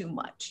change too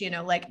much.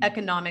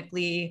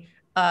 Economically,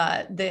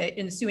 the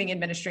ensuing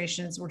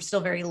administrations were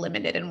still very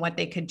limited in what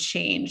they could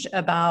change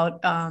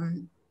about,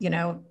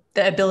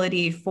 the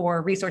ability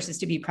for resources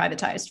to be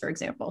privatized, for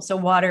example. So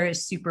water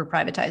is super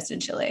privatized in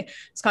Chile.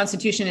 This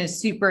constitution is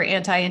super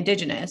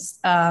anti-indigenous.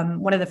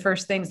 One of the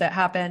first things that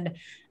happened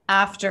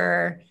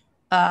after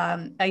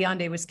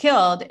Allende was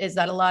killed is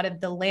that a lot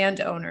of the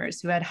landowners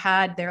who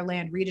had their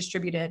land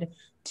redistributed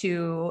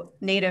to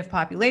native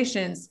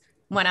populations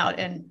went out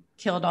and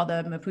killed all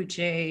the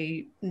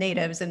Mapuche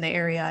natives in the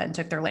area and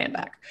took their land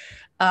back.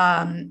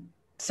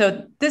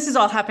 So this is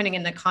all happening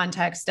in the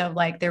context of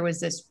there was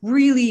this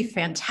really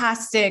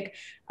fantastic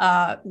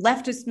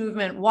leftist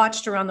movement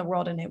watched around the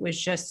world, and it was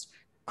just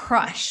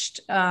crushed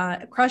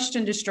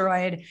and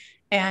destroyed.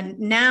 And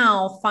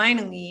now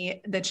finally,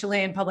 the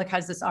Chilean public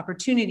has this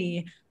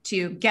opportunity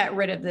to get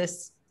rid of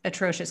this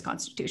atrocious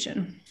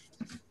constitution.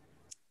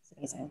 It's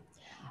amazing.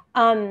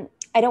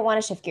 I don't want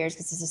to shift gears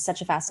because this is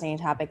such a fascinating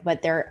topic,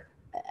 but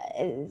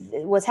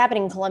what's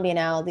happening in Colombia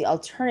now, the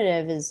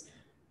alternative is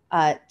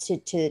to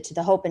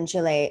the hope in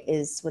Chile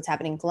is what's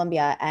happening in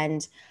Colombia.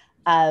 And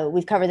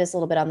we've covered this a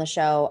little bit on the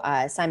show.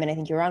 Simon, I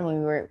think you were on when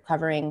we were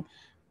covering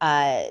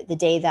the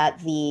day that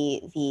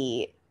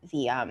the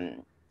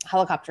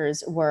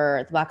helicopters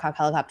the Black Hawk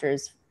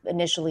helicopters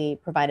initially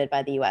provided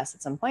by the US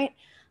at some point,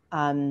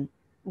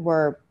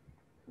 were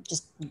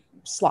just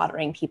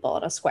slaughtering people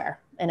in a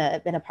square in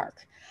a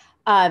park.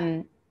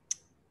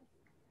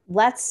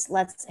 Let's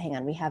hang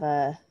on. We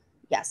have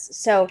yes.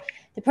 So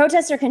the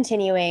protests are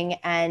continuing,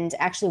 and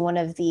actually one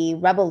of the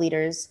rebel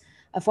leaders,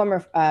 a former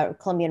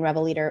Colombian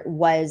rebel leader,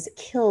 was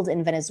killed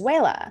in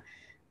Venezuela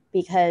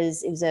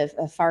because it was a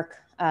FARC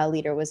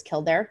leader was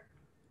killed there.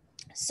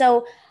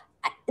 So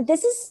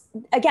this is,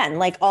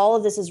 again, all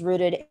of this is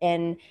rooted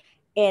in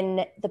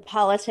the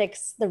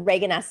politics, the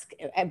Reagan-esque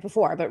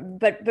before,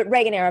 but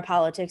Reagan era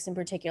politics in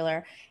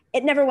particular.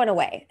 It never went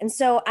away. And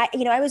so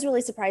I was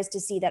really surprised to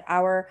see that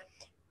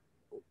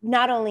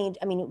not only,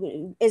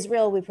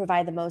 Israel, we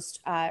provide the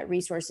most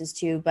resources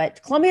to,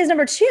 but Colombia is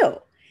number 2.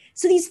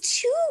 So these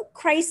two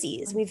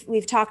crises,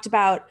 we've talked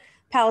about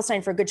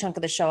Palestine for a good chunk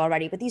of the show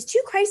already, but these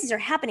two crises are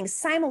happening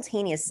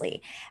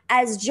simultaneously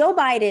as Joe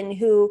Biden,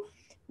 who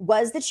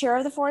was the chair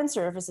of the Foreign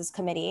Services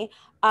Committee,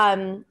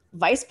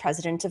 vice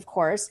president, of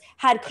course,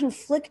 had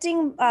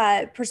conflicting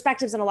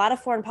perspectives on a lot of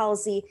foreign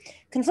policy,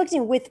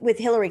 conflicting with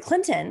Hillary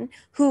Clinton,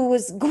 who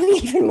was going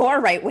even more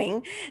right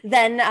wing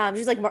than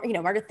she was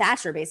Margaret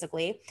Thatcher,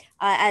 basically,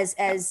 as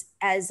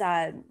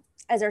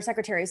our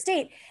Secretary of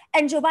State.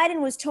 And Joe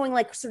Biden was towing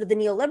sort of the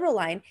neoliberal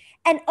line.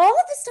 And all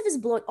of this stuff is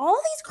all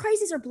these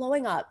crises are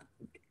blowing up.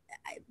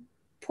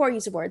 Poor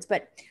use of words,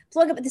 but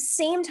blowing up at the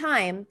same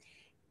time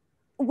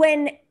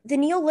when the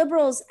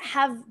neoliberals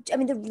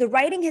the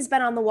writing has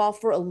been on the wall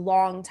for a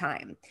long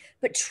time,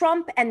 but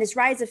Trump and this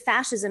rise of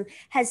fascism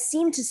has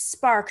seemed to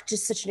spark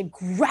just such an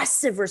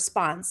aggressive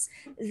response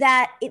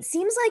that it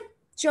seems like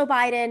Joe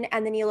Biden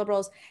and the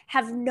neoliberals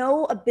have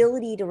no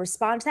ability to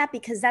respond to that,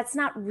 because that's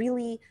not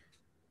really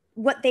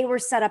what they were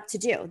set up to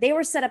do. They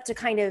were set up to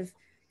kind of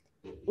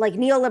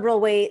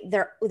neoliberal way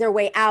their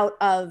way out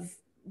of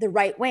the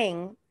right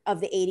wing of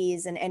the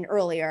 80s and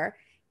earlier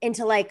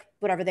into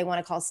whatever they want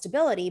to call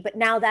stability. But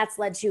now that's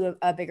led to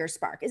a bigger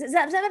spark. Does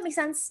that make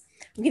sense?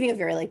 I'm giving a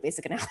very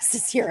basic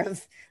analysis here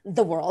of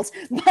the world.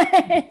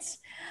 But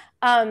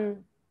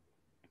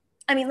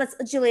let's,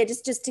 Julia,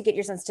 just to get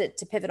your sense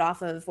to pivot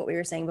off of what we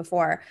were saying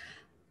before,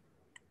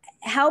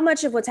 how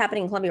much of what's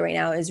happening in Colombia right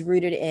now is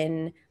rooted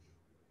in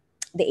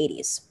the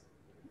 80s?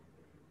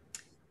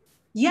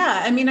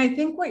 Yeah, I mean, I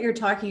think what you're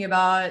talking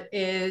about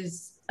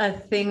is a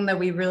thing that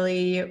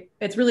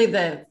it's really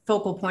the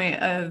focal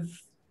point of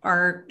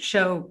our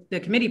show, the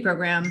committee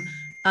program,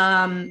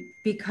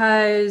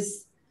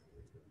 because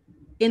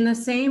in the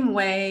same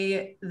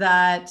way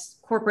that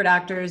corporate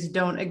actors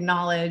don't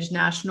acknowledge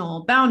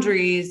national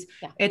boundaries,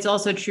 it's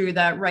also true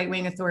that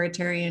right-wing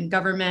authoritarian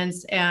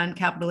governments and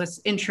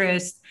capitalist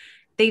interests,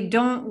 they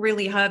don't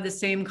really have the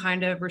same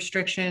kind of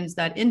restrictions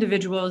that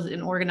individuals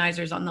and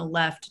organizers on the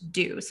left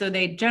do. So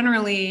they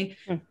generally,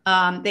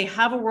 they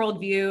have a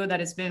worldview that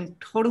has been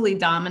totally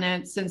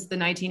dominant since the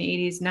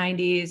 1980s,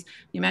 90s.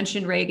 You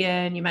mentioned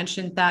Reagan, you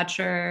mentioned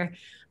Thatcher.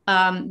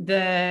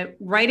 The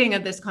writing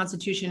of this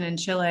constitution in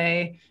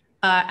Chile,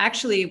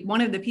 actually,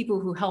 one of the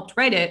people who helped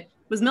write it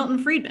was Milton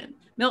Friedman.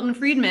 Milton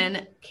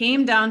Friedman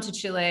came down to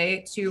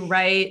Chile to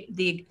write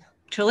the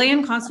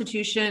Chilean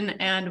Constitution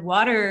and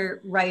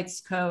Water Rights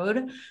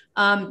Code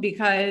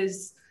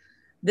because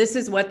this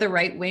is what the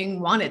right wing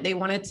wanted. They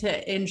wanted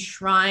to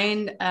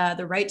enshrine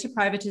the right to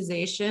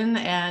privatization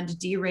and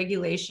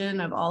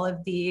deregulation of all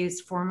of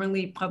these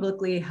formerly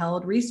publicly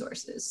held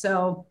resources.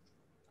 So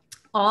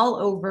all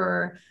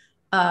over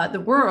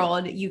the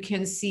world, you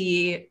can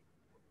see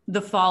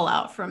the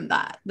fallout from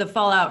that, the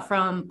fallout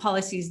from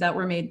policies that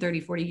were made 30,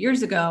 40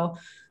 years ago,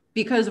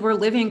 because we're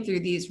living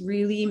through these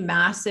really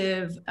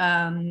massive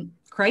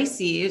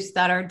crises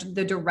that are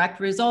the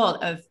direct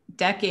result of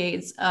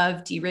decades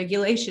of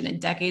deregulation and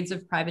decades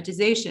of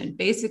privatization.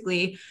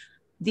 Basically,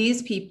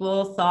 these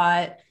people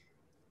thought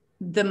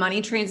the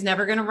money train's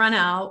never going to run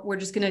out. We're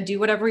just going to do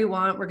whatever we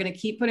want. We're going to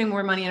keep putting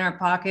more money in our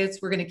pockets.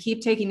 We're going to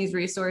keep taking these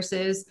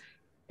resources.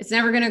 It's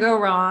never going to go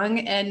wrong.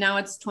 And now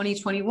it's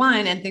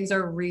 2021 and things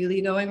are really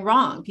going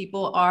wrong.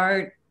 People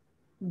are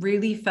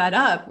really fed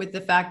up with the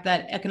fact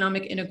that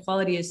economic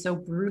inequality is so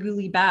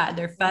brutally bad.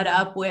 They're fed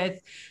up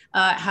with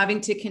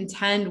having to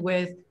contend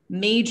with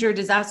major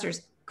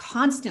disasters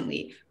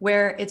constantly,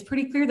 where it's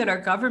pretty clear that our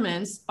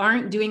governments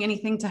aren't doing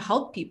anything to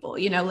help people.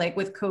 You know, like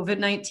with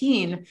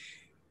COVID-19,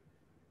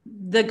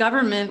 the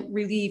government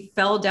really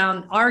fell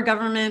down. Our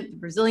government, the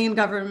Brazilian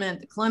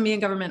government, the Colombian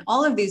government,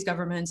 all of these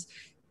governments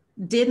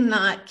did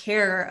not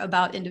care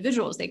about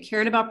individuals. They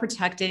cared about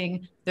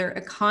protecting their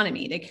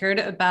economy. They cared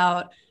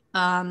about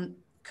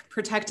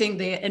protecting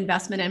the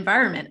investment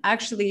environment.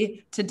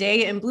 Actually,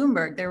 today in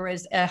Bloomberg, there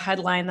was a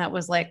headline that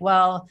was like,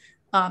 well,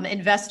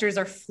 investors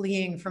are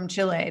fleeing from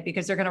Chile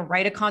because they're going to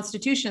write a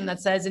constitution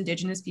that says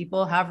indigenous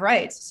people have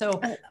rights.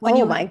 So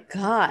my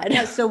God.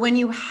 Yeah, so when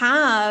you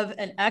have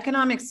an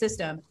economic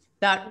system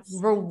that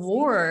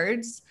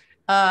rewards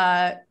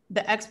the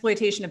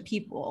exploitation of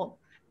people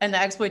and the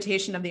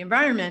exploitation of the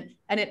environment,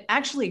 and it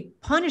actually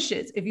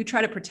punishes if you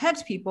try to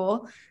protect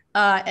people,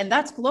 and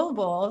that's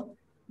global,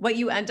 what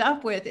you end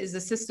up with is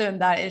a system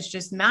that is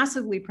just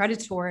massively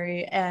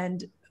predatory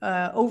and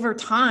over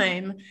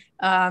time,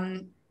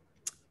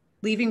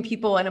 leaving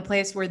people in a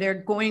place where they're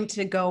going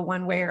to go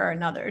one way or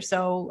another.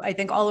 So I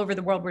think all over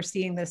the world, we're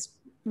seeing this,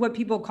 what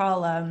people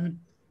call not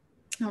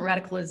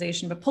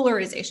radicalization, but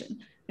polarization.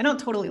 I don't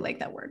totally like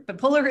that word, but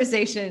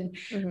polarization,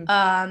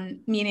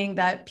 meaning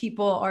that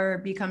people are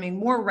becoming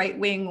more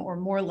right-wing or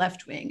more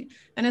left-wing.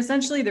 And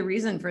essentially the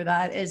reason for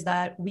that is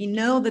that we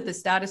know that the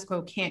status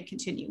quo can't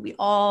continue. We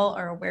all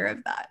are aware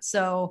of that.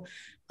 So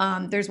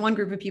there's one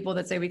group of people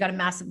that say we got to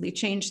massively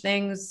change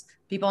things,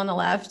 people on the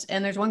left,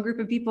 and there's one group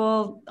of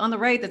people on the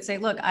right that say,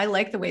 look, I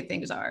like the way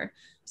things are.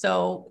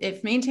 So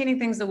if maintaining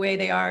things the way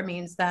they are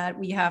means that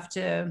we have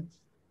to,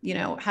 you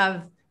know,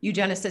 have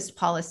eugenicist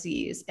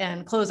policies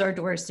and close our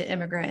doors to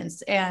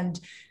immigrants and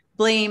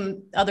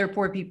blame other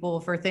poor people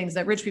for things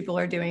that rich people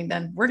are doing,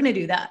 then we're going to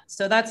do that.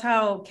 So that's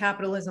how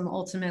capitalism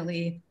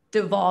ultimately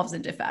devolves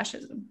into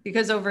fascism,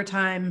 because over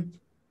time,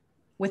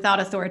 without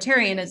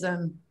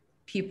authoritarianism,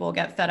 people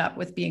get fed up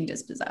with being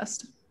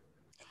dispossessed.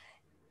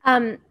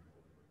 And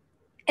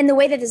the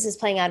way that this is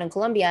playing out in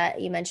Colombia,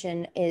 you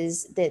mentioned,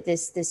 is that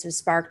this was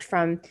sparked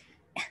from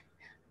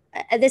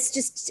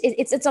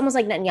it's almost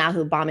like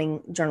Netanyahu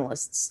bombing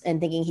journalists and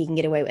thinking he can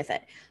get away with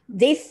it.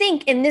 They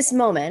think in this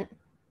moment,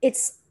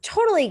 it's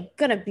totally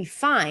going to be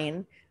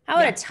fine. How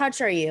out of touch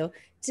are you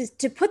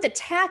to put the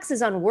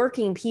taxes on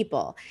working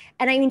people?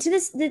 And I mean,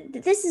 this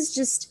is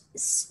just,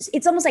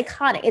 it's almost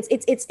iconic.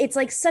 It's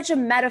like such a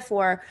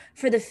metaphor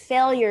for the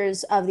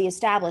failures of the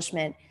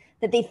establishment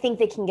that they think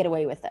they can get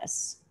away with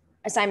this.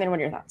 Simon, what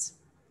are your thoughts?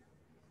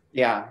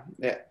 Yeah,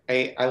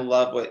 I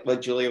love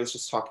what Julia was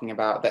just talking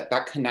about,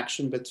 that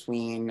connection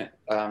between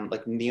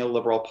like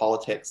neoliberal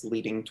politics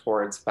leading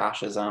towards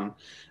fascism,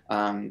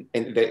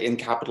 in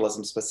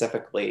capitalism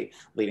specifically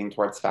leading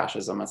towards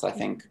fascism is, I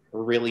think, a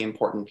really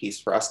important piece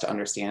for us to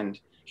understand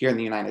here in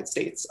the United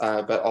States,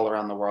 but all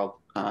around the world.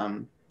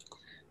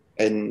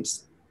 And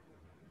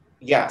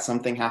yeah,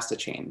 something has to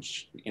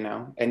change, you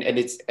know, and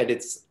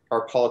it's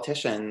our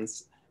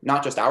politicians,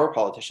 not just our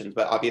politicians,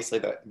 but obviously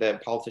the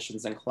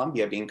politicians in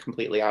Colombia being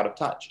completely out of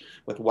touch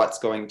with what's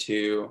going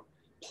to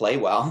play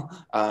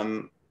well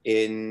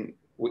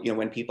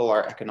when people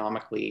are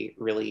economically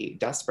really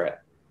desperate.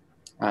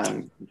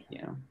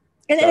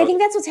 And I think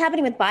that's what's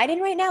happening with Biden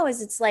right now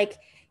is it's like,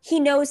 he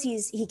knows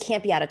he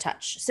can't be out of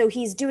touch. So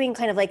he's doing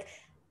kind of like,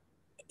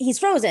 he's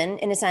frozen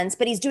in a sense,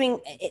 but he's doing,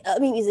 I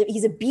mean,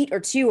 he's a beat or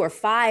two or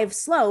five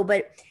slow,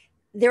 but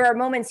there are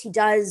moments he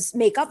does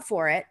make up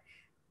for it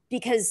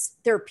because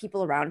there are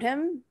people around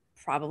him,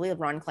 probably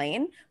Ron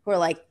Klain, who are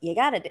like, you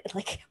gotta,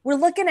 like, we're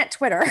looking at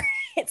Twitter.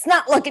 It's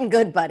not looking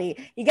good,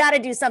 buddy. You gotta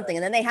do something.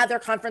 And then they have their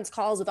conference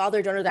calls with all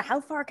their donors.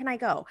 How far can I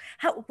go?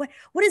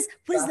 What is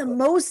the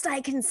most I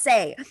can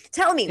say?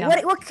 Tell me,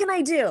 what can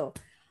I do?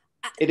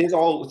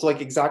 It's like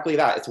exactly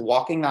that. It's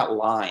walking that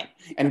line.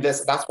 And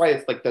that's why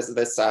it's like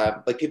this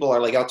like people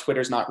are like, oh,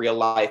 Twitter's not real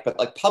life, but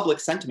like public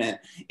sentiment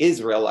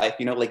is real life,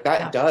 you know, like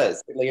that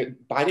does. Like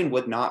Biden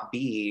would not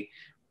be,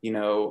 you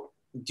know,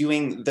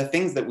 doing the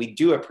things that we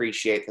do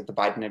appreciate that the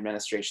Biden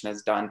administration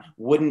has done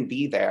wouldn't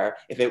be there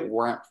if it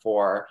weren't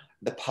for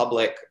the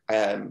public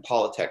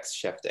politics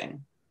shifting.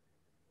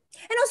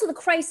 And also the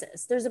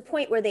crisis. There's a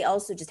point where they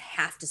also just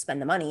have to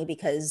spend the money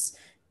because,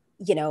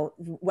 you know,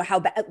 how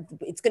bad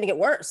it's going to get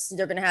worse.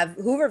 They're going to have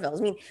Hoovervilles.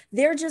 I mean,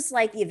 they're just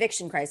like the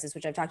eviction crisis,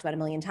 which I've talked about a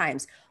million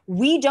times.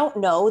 We don't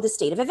know the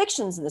state of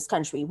evictions in this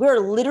country. We're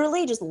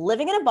literally just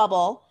living in a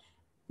bubble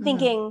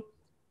thinking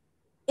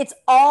it's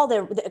all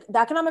the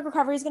economic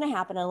recovery is going to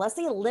happen unless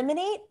they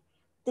eliminate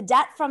the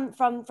debt from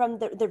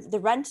the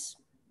rent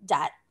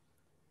debt,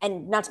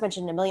 and not to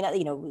mention a million,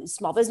 you know,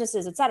 small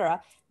businesses, et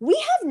cetera. We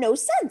have no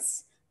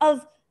sense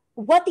of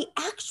what the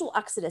actual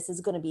exodus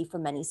is going to be for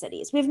many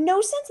cities. We have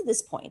no sense at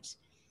this point.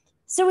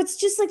 So it's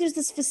just like there's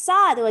this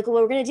facade. They're like,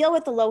 well, we're going to deal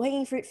with the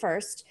low-hanging fruit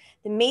first,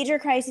 the major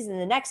crises and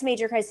the next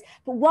major crisis.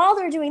 But while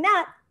they're doing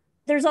that,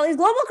 there's all these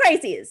global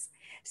crises.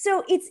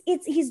 So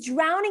he's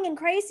drowning in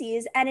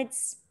crises, and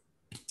it's.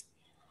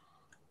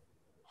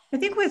 I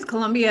think with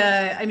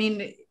Colombia, I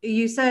mean,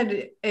 you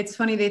said it's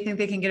funny they think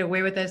they can get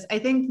away with this. I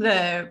think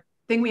the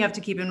thing we have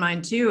to keep in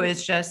mind too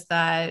is just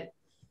that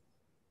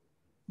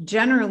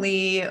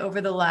generally over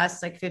the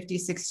last like 50,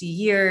 60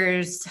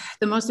 years,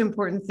 the most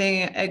important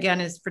thing again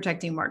is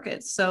protecting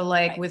markets. So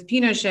like with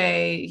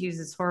Pinochet, he's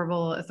this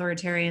horrible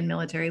authoritarian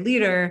military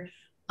leader.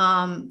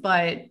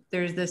 But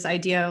there's this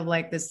idea of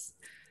like this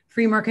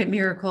free market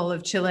miracle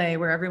of Chile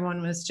where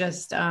everyone was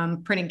just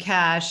printing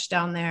cash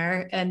down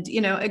there. And,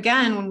 you know,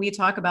 again, when we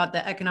talk about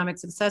the economic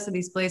success of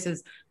these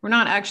places, we're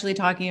not actually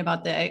talking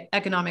about the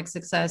economic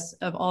success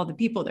of all the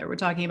people there. We're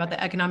talking about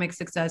the economic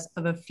success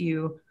of a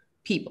few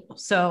people.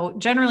 So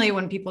generally,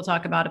 when people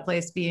talk about a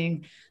place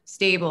being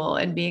stable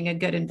and being a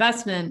good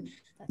investment,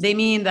 they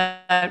mean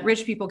that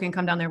rich people can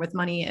come down there with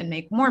money and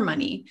make more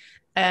money.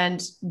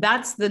 And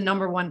that's the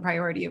number one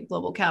priority of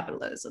global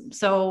capitalism.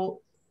 So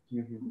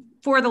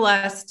for the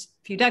last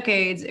few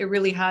decades, it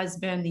really has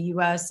been the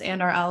US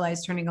and our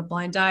allies turning a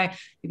blind eye.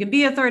 You can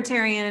be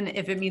authoritarian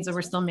if it means that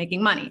we're still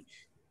making money.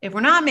 If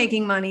we're not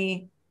making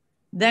money,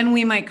 then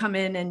we might come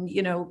in and,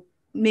 you know,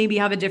 maybe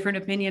have a different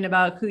opinion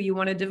about who you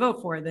wanted to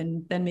vote for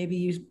than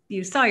maybe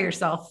you saw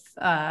yourself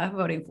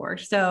voting for.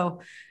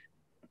 So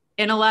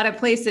in a lot of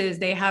places,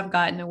 they have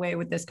gotten away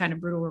with this kind of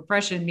brutal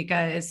repression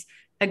because,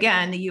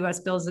 again, the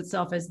US bills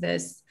itself as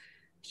this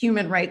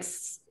human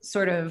rights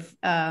sort of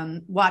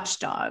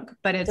watchdog,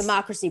 but it's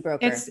democracy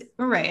broker. It's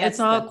right. It's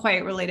all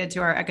quite related to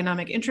our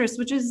economic interests,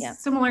 which is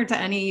similar to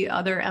any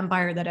other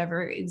empire that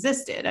ever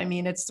existed. I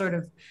mean, it's sort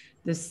of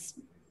this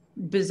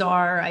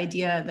bizarre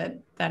idea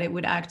that it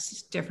would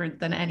act different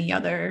than any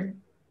other,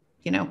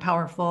 you know,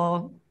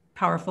 powerful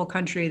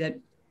country that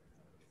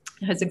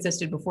has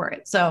existed before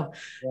it. So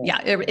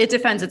it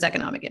defends its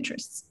economic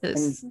interests.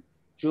 Is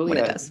Julia,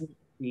 what it does.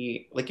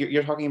 Like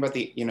you're talking about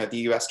the, you know, the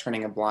US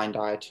turning a blind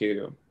eye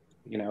to,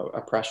 you know,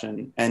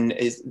 oppression,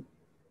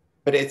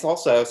 but it's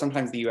also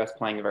sometimes the US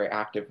playing a very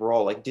active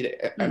role. Like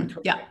didn't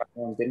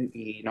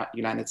the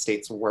United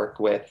States work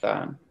with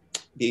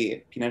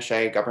the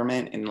Pinochet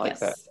government in like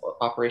the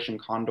Operation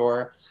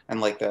Condor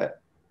and like the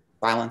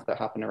violence that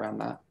happened around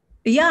that?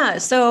 Yeah.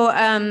 So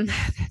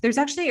there's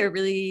actually a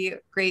really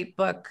great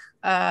book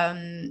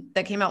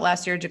that came out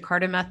last year,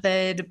 Jakarta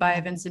Method by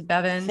Vincent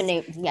Bevins.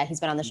 Yeah, he's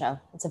been on the show.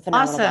 It's a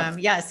phenomenal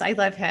book. Yes, I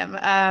love him.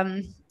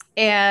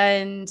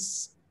 And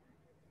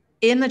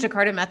in the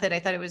Jakarta Method, I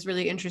thought it was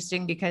really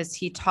interesting because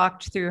he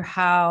talked through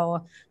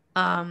how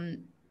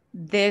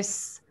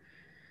this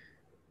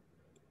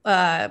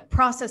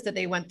process that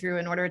they went through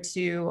in order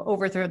to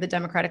overthrow the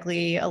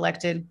democratically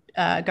elected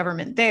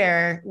government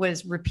there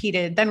was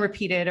repeated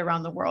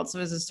around the world. So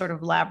it was a sort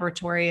of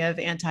laboratory of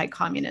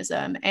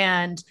anti-communism.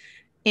 And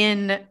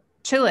in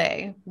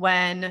Chile,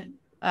 when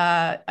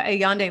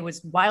Allende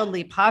was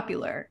wildly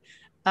popular,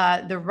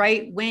 the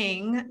right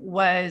wing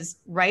was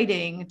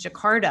writing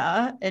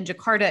Jakarta, and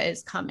Jakarta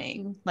is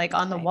coming, like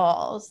on the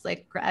walls,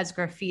 like as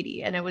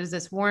graffiti. And it was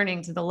this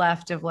warning to the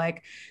left of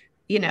like,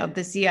 you know,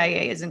 the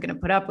CIA isn't going to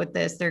put up with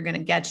this. They're going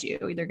to get you.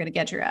 They're going to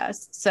get your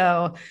ass.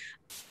 So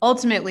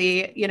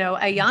ultimately, you know,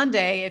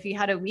 Allende, if he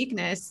had a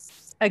weakness,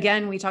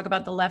 again, we talk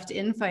about the left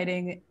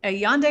infighting.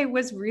 Allende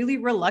was really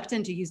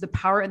reluctant to use the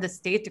power of the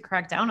state to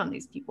crack down on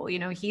these people. You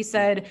know, he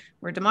said,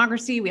 we're a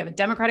democracy. We have a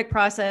democratic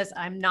process.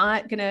 I'm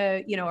not going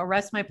to, you know,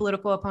 arrest my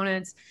political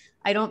opponents.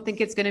 I don't think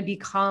it's going to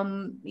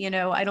become,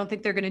 I don't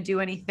think they're going to do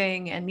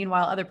anything. And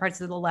meanwhile, other parts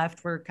of the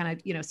left were kind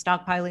of,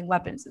 stockpiling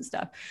weapons and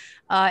stuff.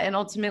 And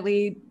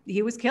ultimately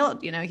he was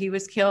killed, he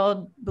was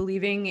killed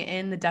believing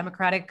in the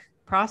democratic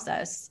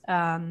process.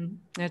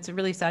 It's a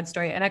really sad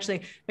story. And actually,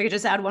 if I could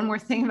just add one more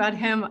thing about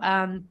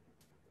him.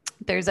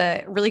 There's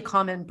a really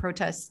common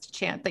protest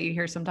chant that you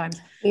hear sometimes.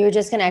 We were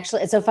just going to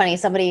actually, it's so funny.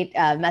 Somebody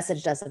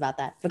messaged us about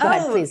that, but go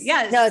ahead, please.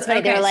 Yes. No, it's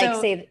funny. Okay, they were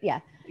like,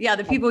 yeah,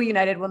 the people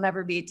united will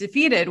never be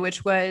defeated,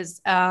 which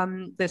was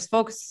this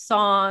folk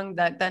song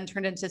that then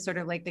turned into sort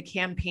of like the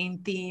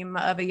campaign theme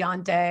of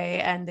Ayande,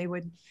 and they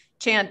would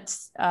chant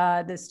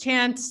this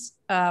chant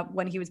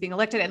when he was being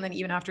elected, and then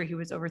even after he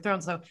was overthrown.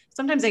 So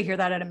sometimes I hear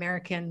that at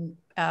American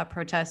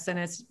protests, and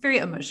it's very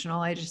emotional.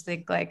 I just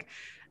think like,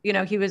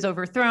 he was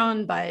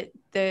overthrown, but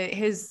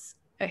his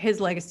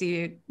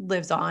legacy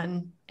lives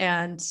on.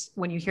 And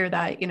when you hear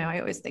that, I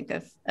always think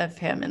of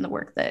him and the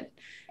work that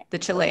the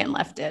Chilean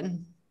left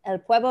did. El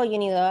pueblo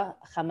unido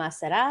jamás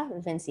será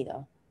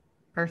vencido.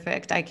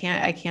 Perfect. I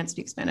can't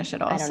speak Spanish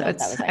at all, so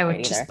I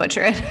would just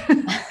butcher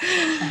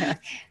it.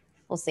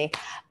 We'll see.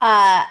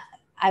 I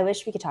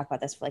wish we could talk about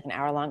this for like an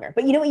hour longer,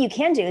 but you know what you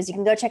can do is you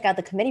can go check out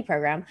the committee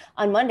program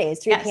on Mondays,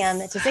 3 p.m.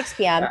 to 6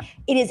 p.m. Yeah.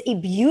 It is a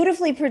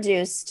beautifully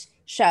produced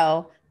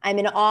show. I'm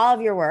in awe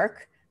of your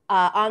work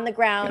on the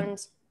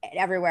ground,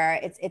 everywhere.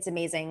 It's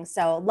amazing.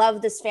 So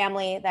love this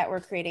family that we're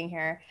creating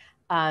here.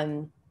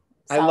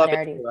 I love it.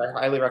 I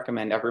highly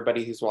recommend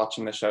everybody who's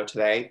watching the show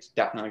today to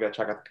definitely go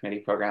check out the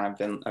committee program.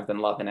 I've been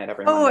loving it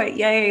every Monday. Oh,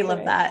 yay,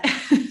 love that.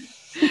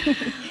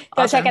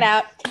 Go check it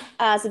out.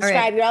 Subscribe.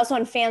 Right. You're also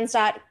on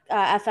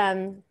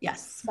fans.fm.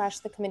 Yes.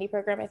 / the committee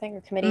program, I think,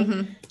 or committee.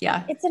 Mm-hmm.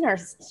 Yeah. It's in our,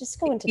 just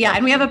go into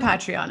and we have a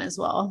Patreon as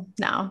well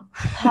now.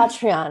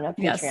 Patreon.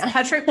 Yes.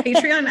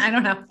 Patreon. I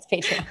don't know. It's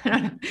Patreon. I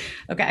don't know.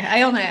 Okay.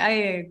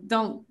 I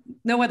don't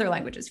know other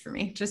languages for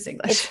me, just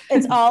English.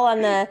 It's all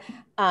on the,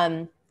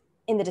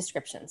 in the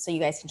description, so you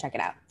guys can check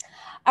it out.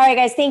 All right,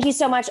 guys, thank you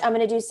so much. I'm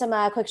going to do some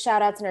quick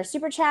shout outs in our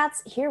super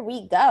chats. Here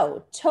we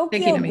go.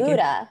 Tokyo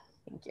Buddha,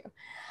 thank you,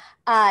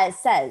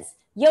 says,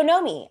 yo,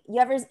 Nomi, you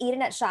ever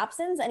eaten at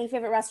Shopson's? Any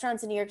favorite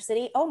restaurants in New York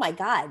City? Oh my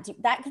God,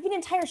 that could be an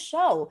entire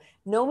show.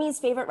 Nomi's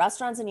favorite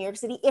restaurants in New York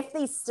City, if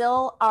they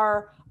still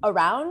are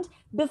around.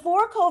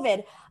 Before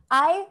COVID,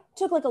 I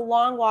took like a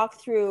long walk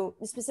through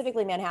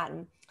specifically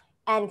Manhattan,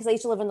 and because I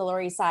used to live on the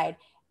Lower East Side,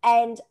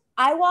 and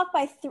I walked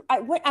by,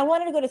 I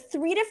wanted to go to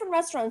 3 different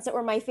restaurants that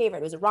were my favorite.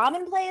 It was a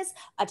ramen place,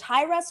 a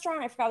Thai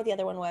restaurant. I forgot what the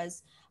other one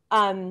was.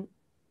 I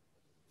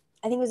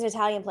think it was an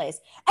Italian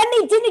place. And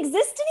they didn't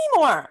exist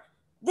anymore.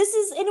 And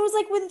it was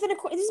like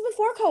this is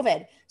before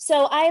COVID.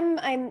 So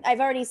I've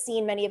already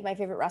seen many of my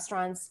favorite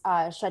restaurants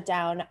shut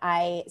down.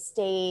 I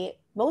stay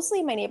mostly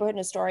in my neighborhood in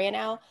Astoria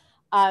now,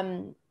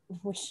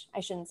 which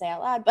I shouldn't say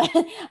out loud, but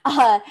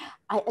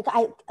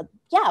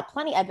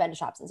plenty. I've been to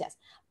Shopson's, yes.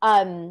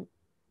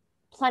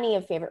 Plenty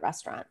of favorite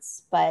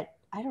restaurants, but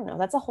I don't know.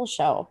 That's a whole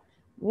show.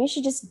 We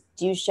should just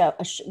do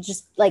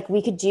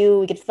we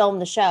could film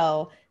the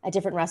show at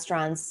different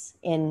restaurants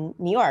in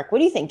New York. What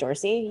do you think,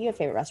 Dorsey? You have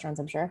favorite restaurants,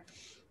 I'm sure.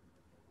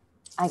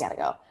 I gotta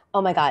go.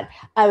 Oh my God.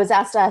 I was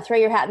asked to throw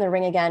your hat in the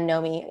ring again,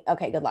 Nomi.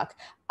 Okay, good luck.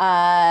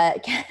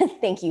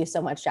 Thank you so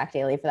much, Jack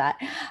Daly, for that.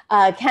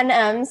 Ken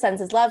M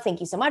sends his love. Thank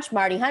you so much.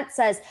 Marty Hunt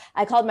says,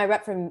 I called my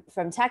rep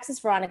from Texas,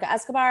 Veronica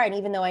Escobar, and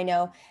even though I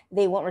know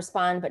they won't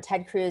respond, but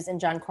Ted Cruz and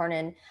John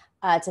Cornyn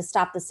to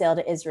stop the sale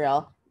to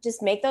Israel,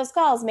 just make those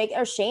calls,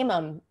 or shame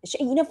them.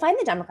 Find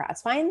the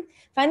Democrats, find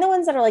the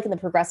ones that are like in the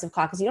progressive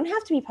caucus. You don't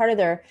have to be part of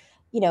their,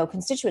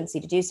 constituency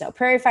to do so.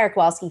 Prairie Fire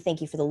Kowalski,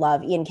 thank you for the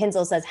love. Ian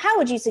Kinzel says, how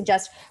would you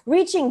suggest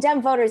reaching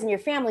Dem voters in your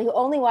family who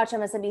only watch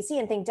MSNBC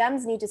and think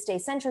Dems need to stay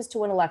centrist to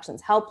win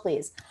elections? Help,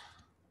 please.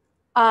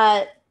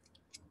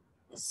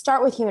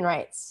 Start with human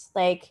rights.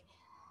 Like,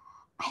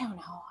 I don't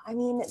know. I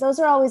mean, those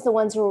are always the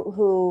ones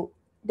who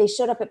they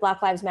showed up at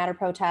Black Lives Matter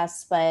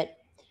protests, but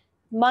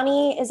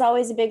money is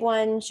always a big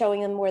one, showing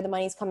them where the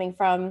money's coming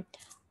from.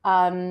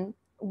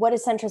 What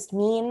does centrist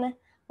mean?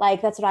 Like,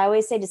 that's what I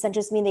always say. Does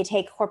centrist mean they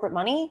take corporate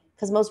money?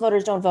 Because most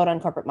voters don't vote on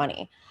corporate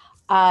money.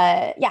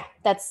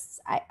 That's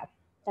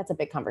a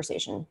big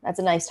conversation. That's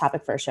a nice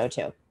topic for a show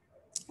too.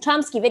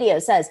 Chomsky Video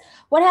says,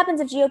 what happens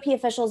if GOP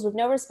officials with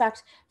no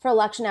respect for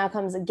election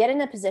outcomes get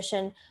in a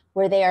position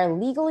where they are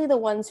legally the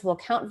ones who will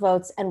count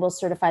votes and will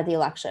certify the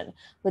election?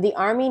 Would the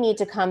army need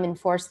to come and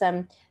force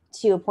them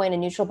to appoint a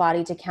neutral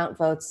body to count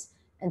votes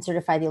and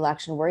certify the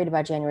election? Worried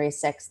about January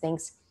 6th.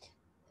 Thanks.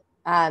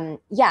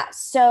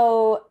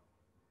 So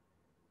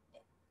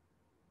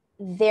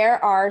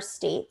there are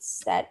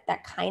states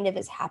that kind of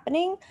is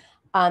happening.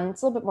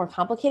 It's a little bit more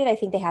complicated. I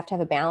think they have to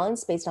have a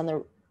balance based on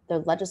the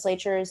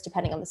legislatures,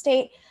 depending on the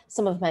state.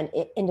 Some of them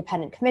have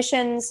independent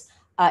commissions.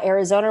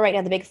 Arizona right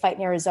now, the big fight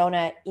in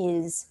Arizona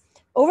is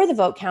over the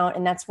vote count.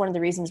 And that's one of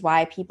the reasons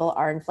why people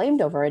are inflamed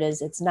over it,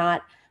 is it's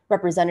not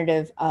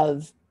representative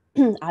of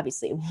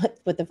obviously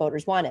what the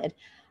voters wanted.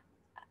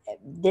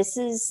 This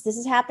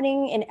is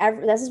happening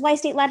this is why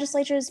state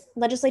legislatures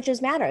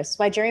matter. This is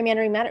why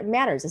gerrymandering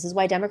matters. This is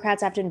why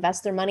Democrats have to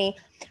invest their money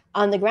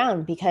on the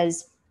ground,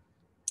 because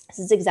This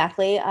is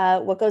exactly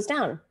what goes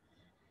down.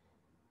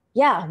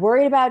 Yeah,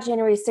 worried about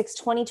January 6,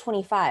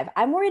 2025.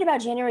 I'm worried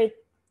about January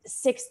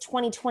 6,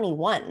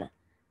 2021,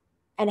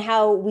 and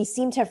how we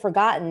seem to have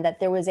forgotten that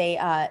there was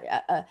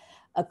a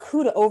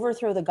coup to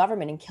overthrow the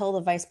government and kill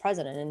the vice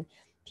president. And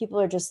people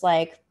are just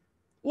like,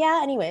 yeah,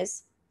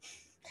 anyways.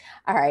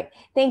 All right.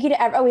 Thank you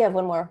to we have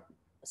one more.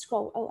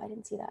 Scroll. Oh, I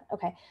didn't see that.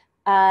 Okay.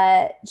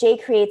 Jay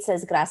Create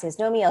says, gracias,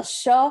 Nomi. El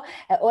show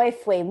hoy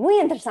fue muy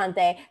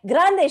interesante.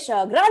 Grande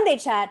show, grande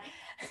chat,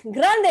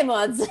 grande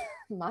mods.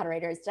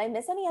 Moderators, did I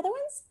miss any other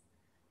ones?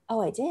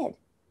 Oh, I did.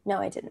 No,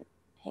 I didn't.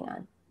 Hang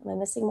on. Am I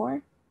missing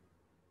more?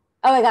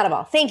 Oh, I got them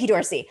all. Thank you,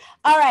 Dorsey.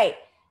 All right.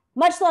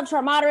 Much love to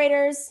our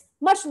moderators.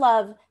 Much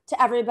love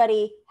to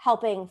everybody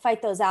helping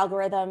fight those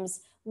algorithms.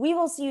 We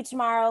will see you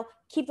tomorrow.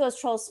 Keep those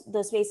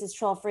spaces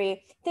troll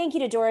free. Thank you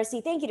to Dorsey.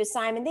 Thank you to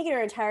Simon. Thank you to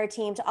our entire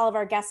team, to all of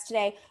our guests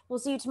today. We'll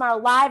see you tomorrow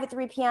live at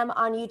 3 p.m.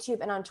 on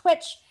YouTube and on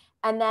Twitch.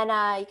 And then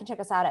you can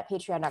check us out at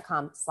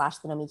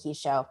patreon.com/The Nomiki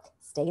Show.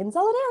 Stay in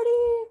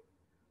solidarity.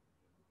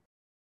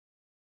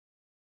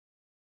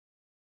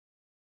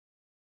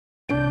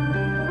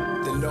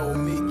 The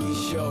Nomiki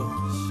Show.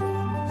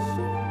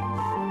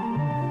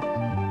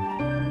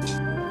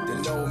 The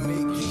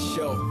Nomiki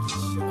Show.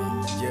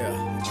 Yeah.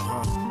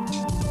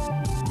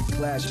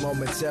 Clash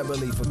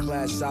momentarily for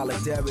class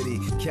solidarity.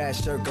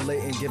 Cash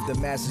circulating, give the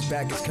masses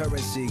back its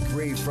currency.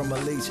 Greed from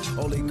elites,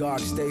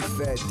 oligarchs stay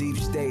fed. Deep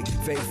state,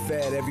 fake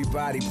fed,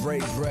 everybody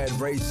break bread.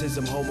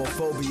 Racism,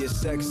 homophobia,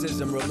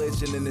 sexism,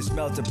 religion in this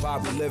melting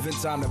pot we live in.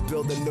 Time to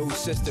build a new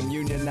system,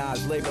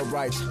 unionize labor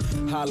rights.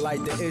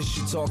 Highlight the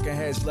issue, talking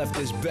heads left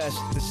is best.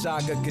 The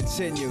saga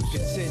continues.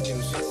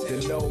 The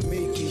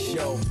Nomiki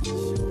Show.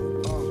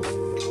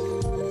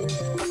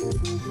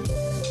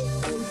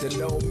 The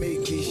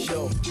Nomiki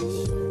Show.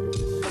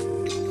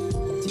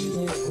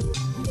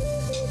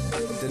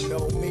 The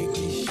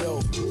Nomiki Show.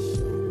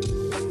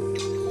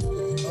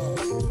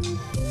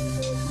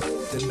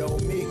 The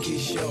Nomiki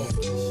Show.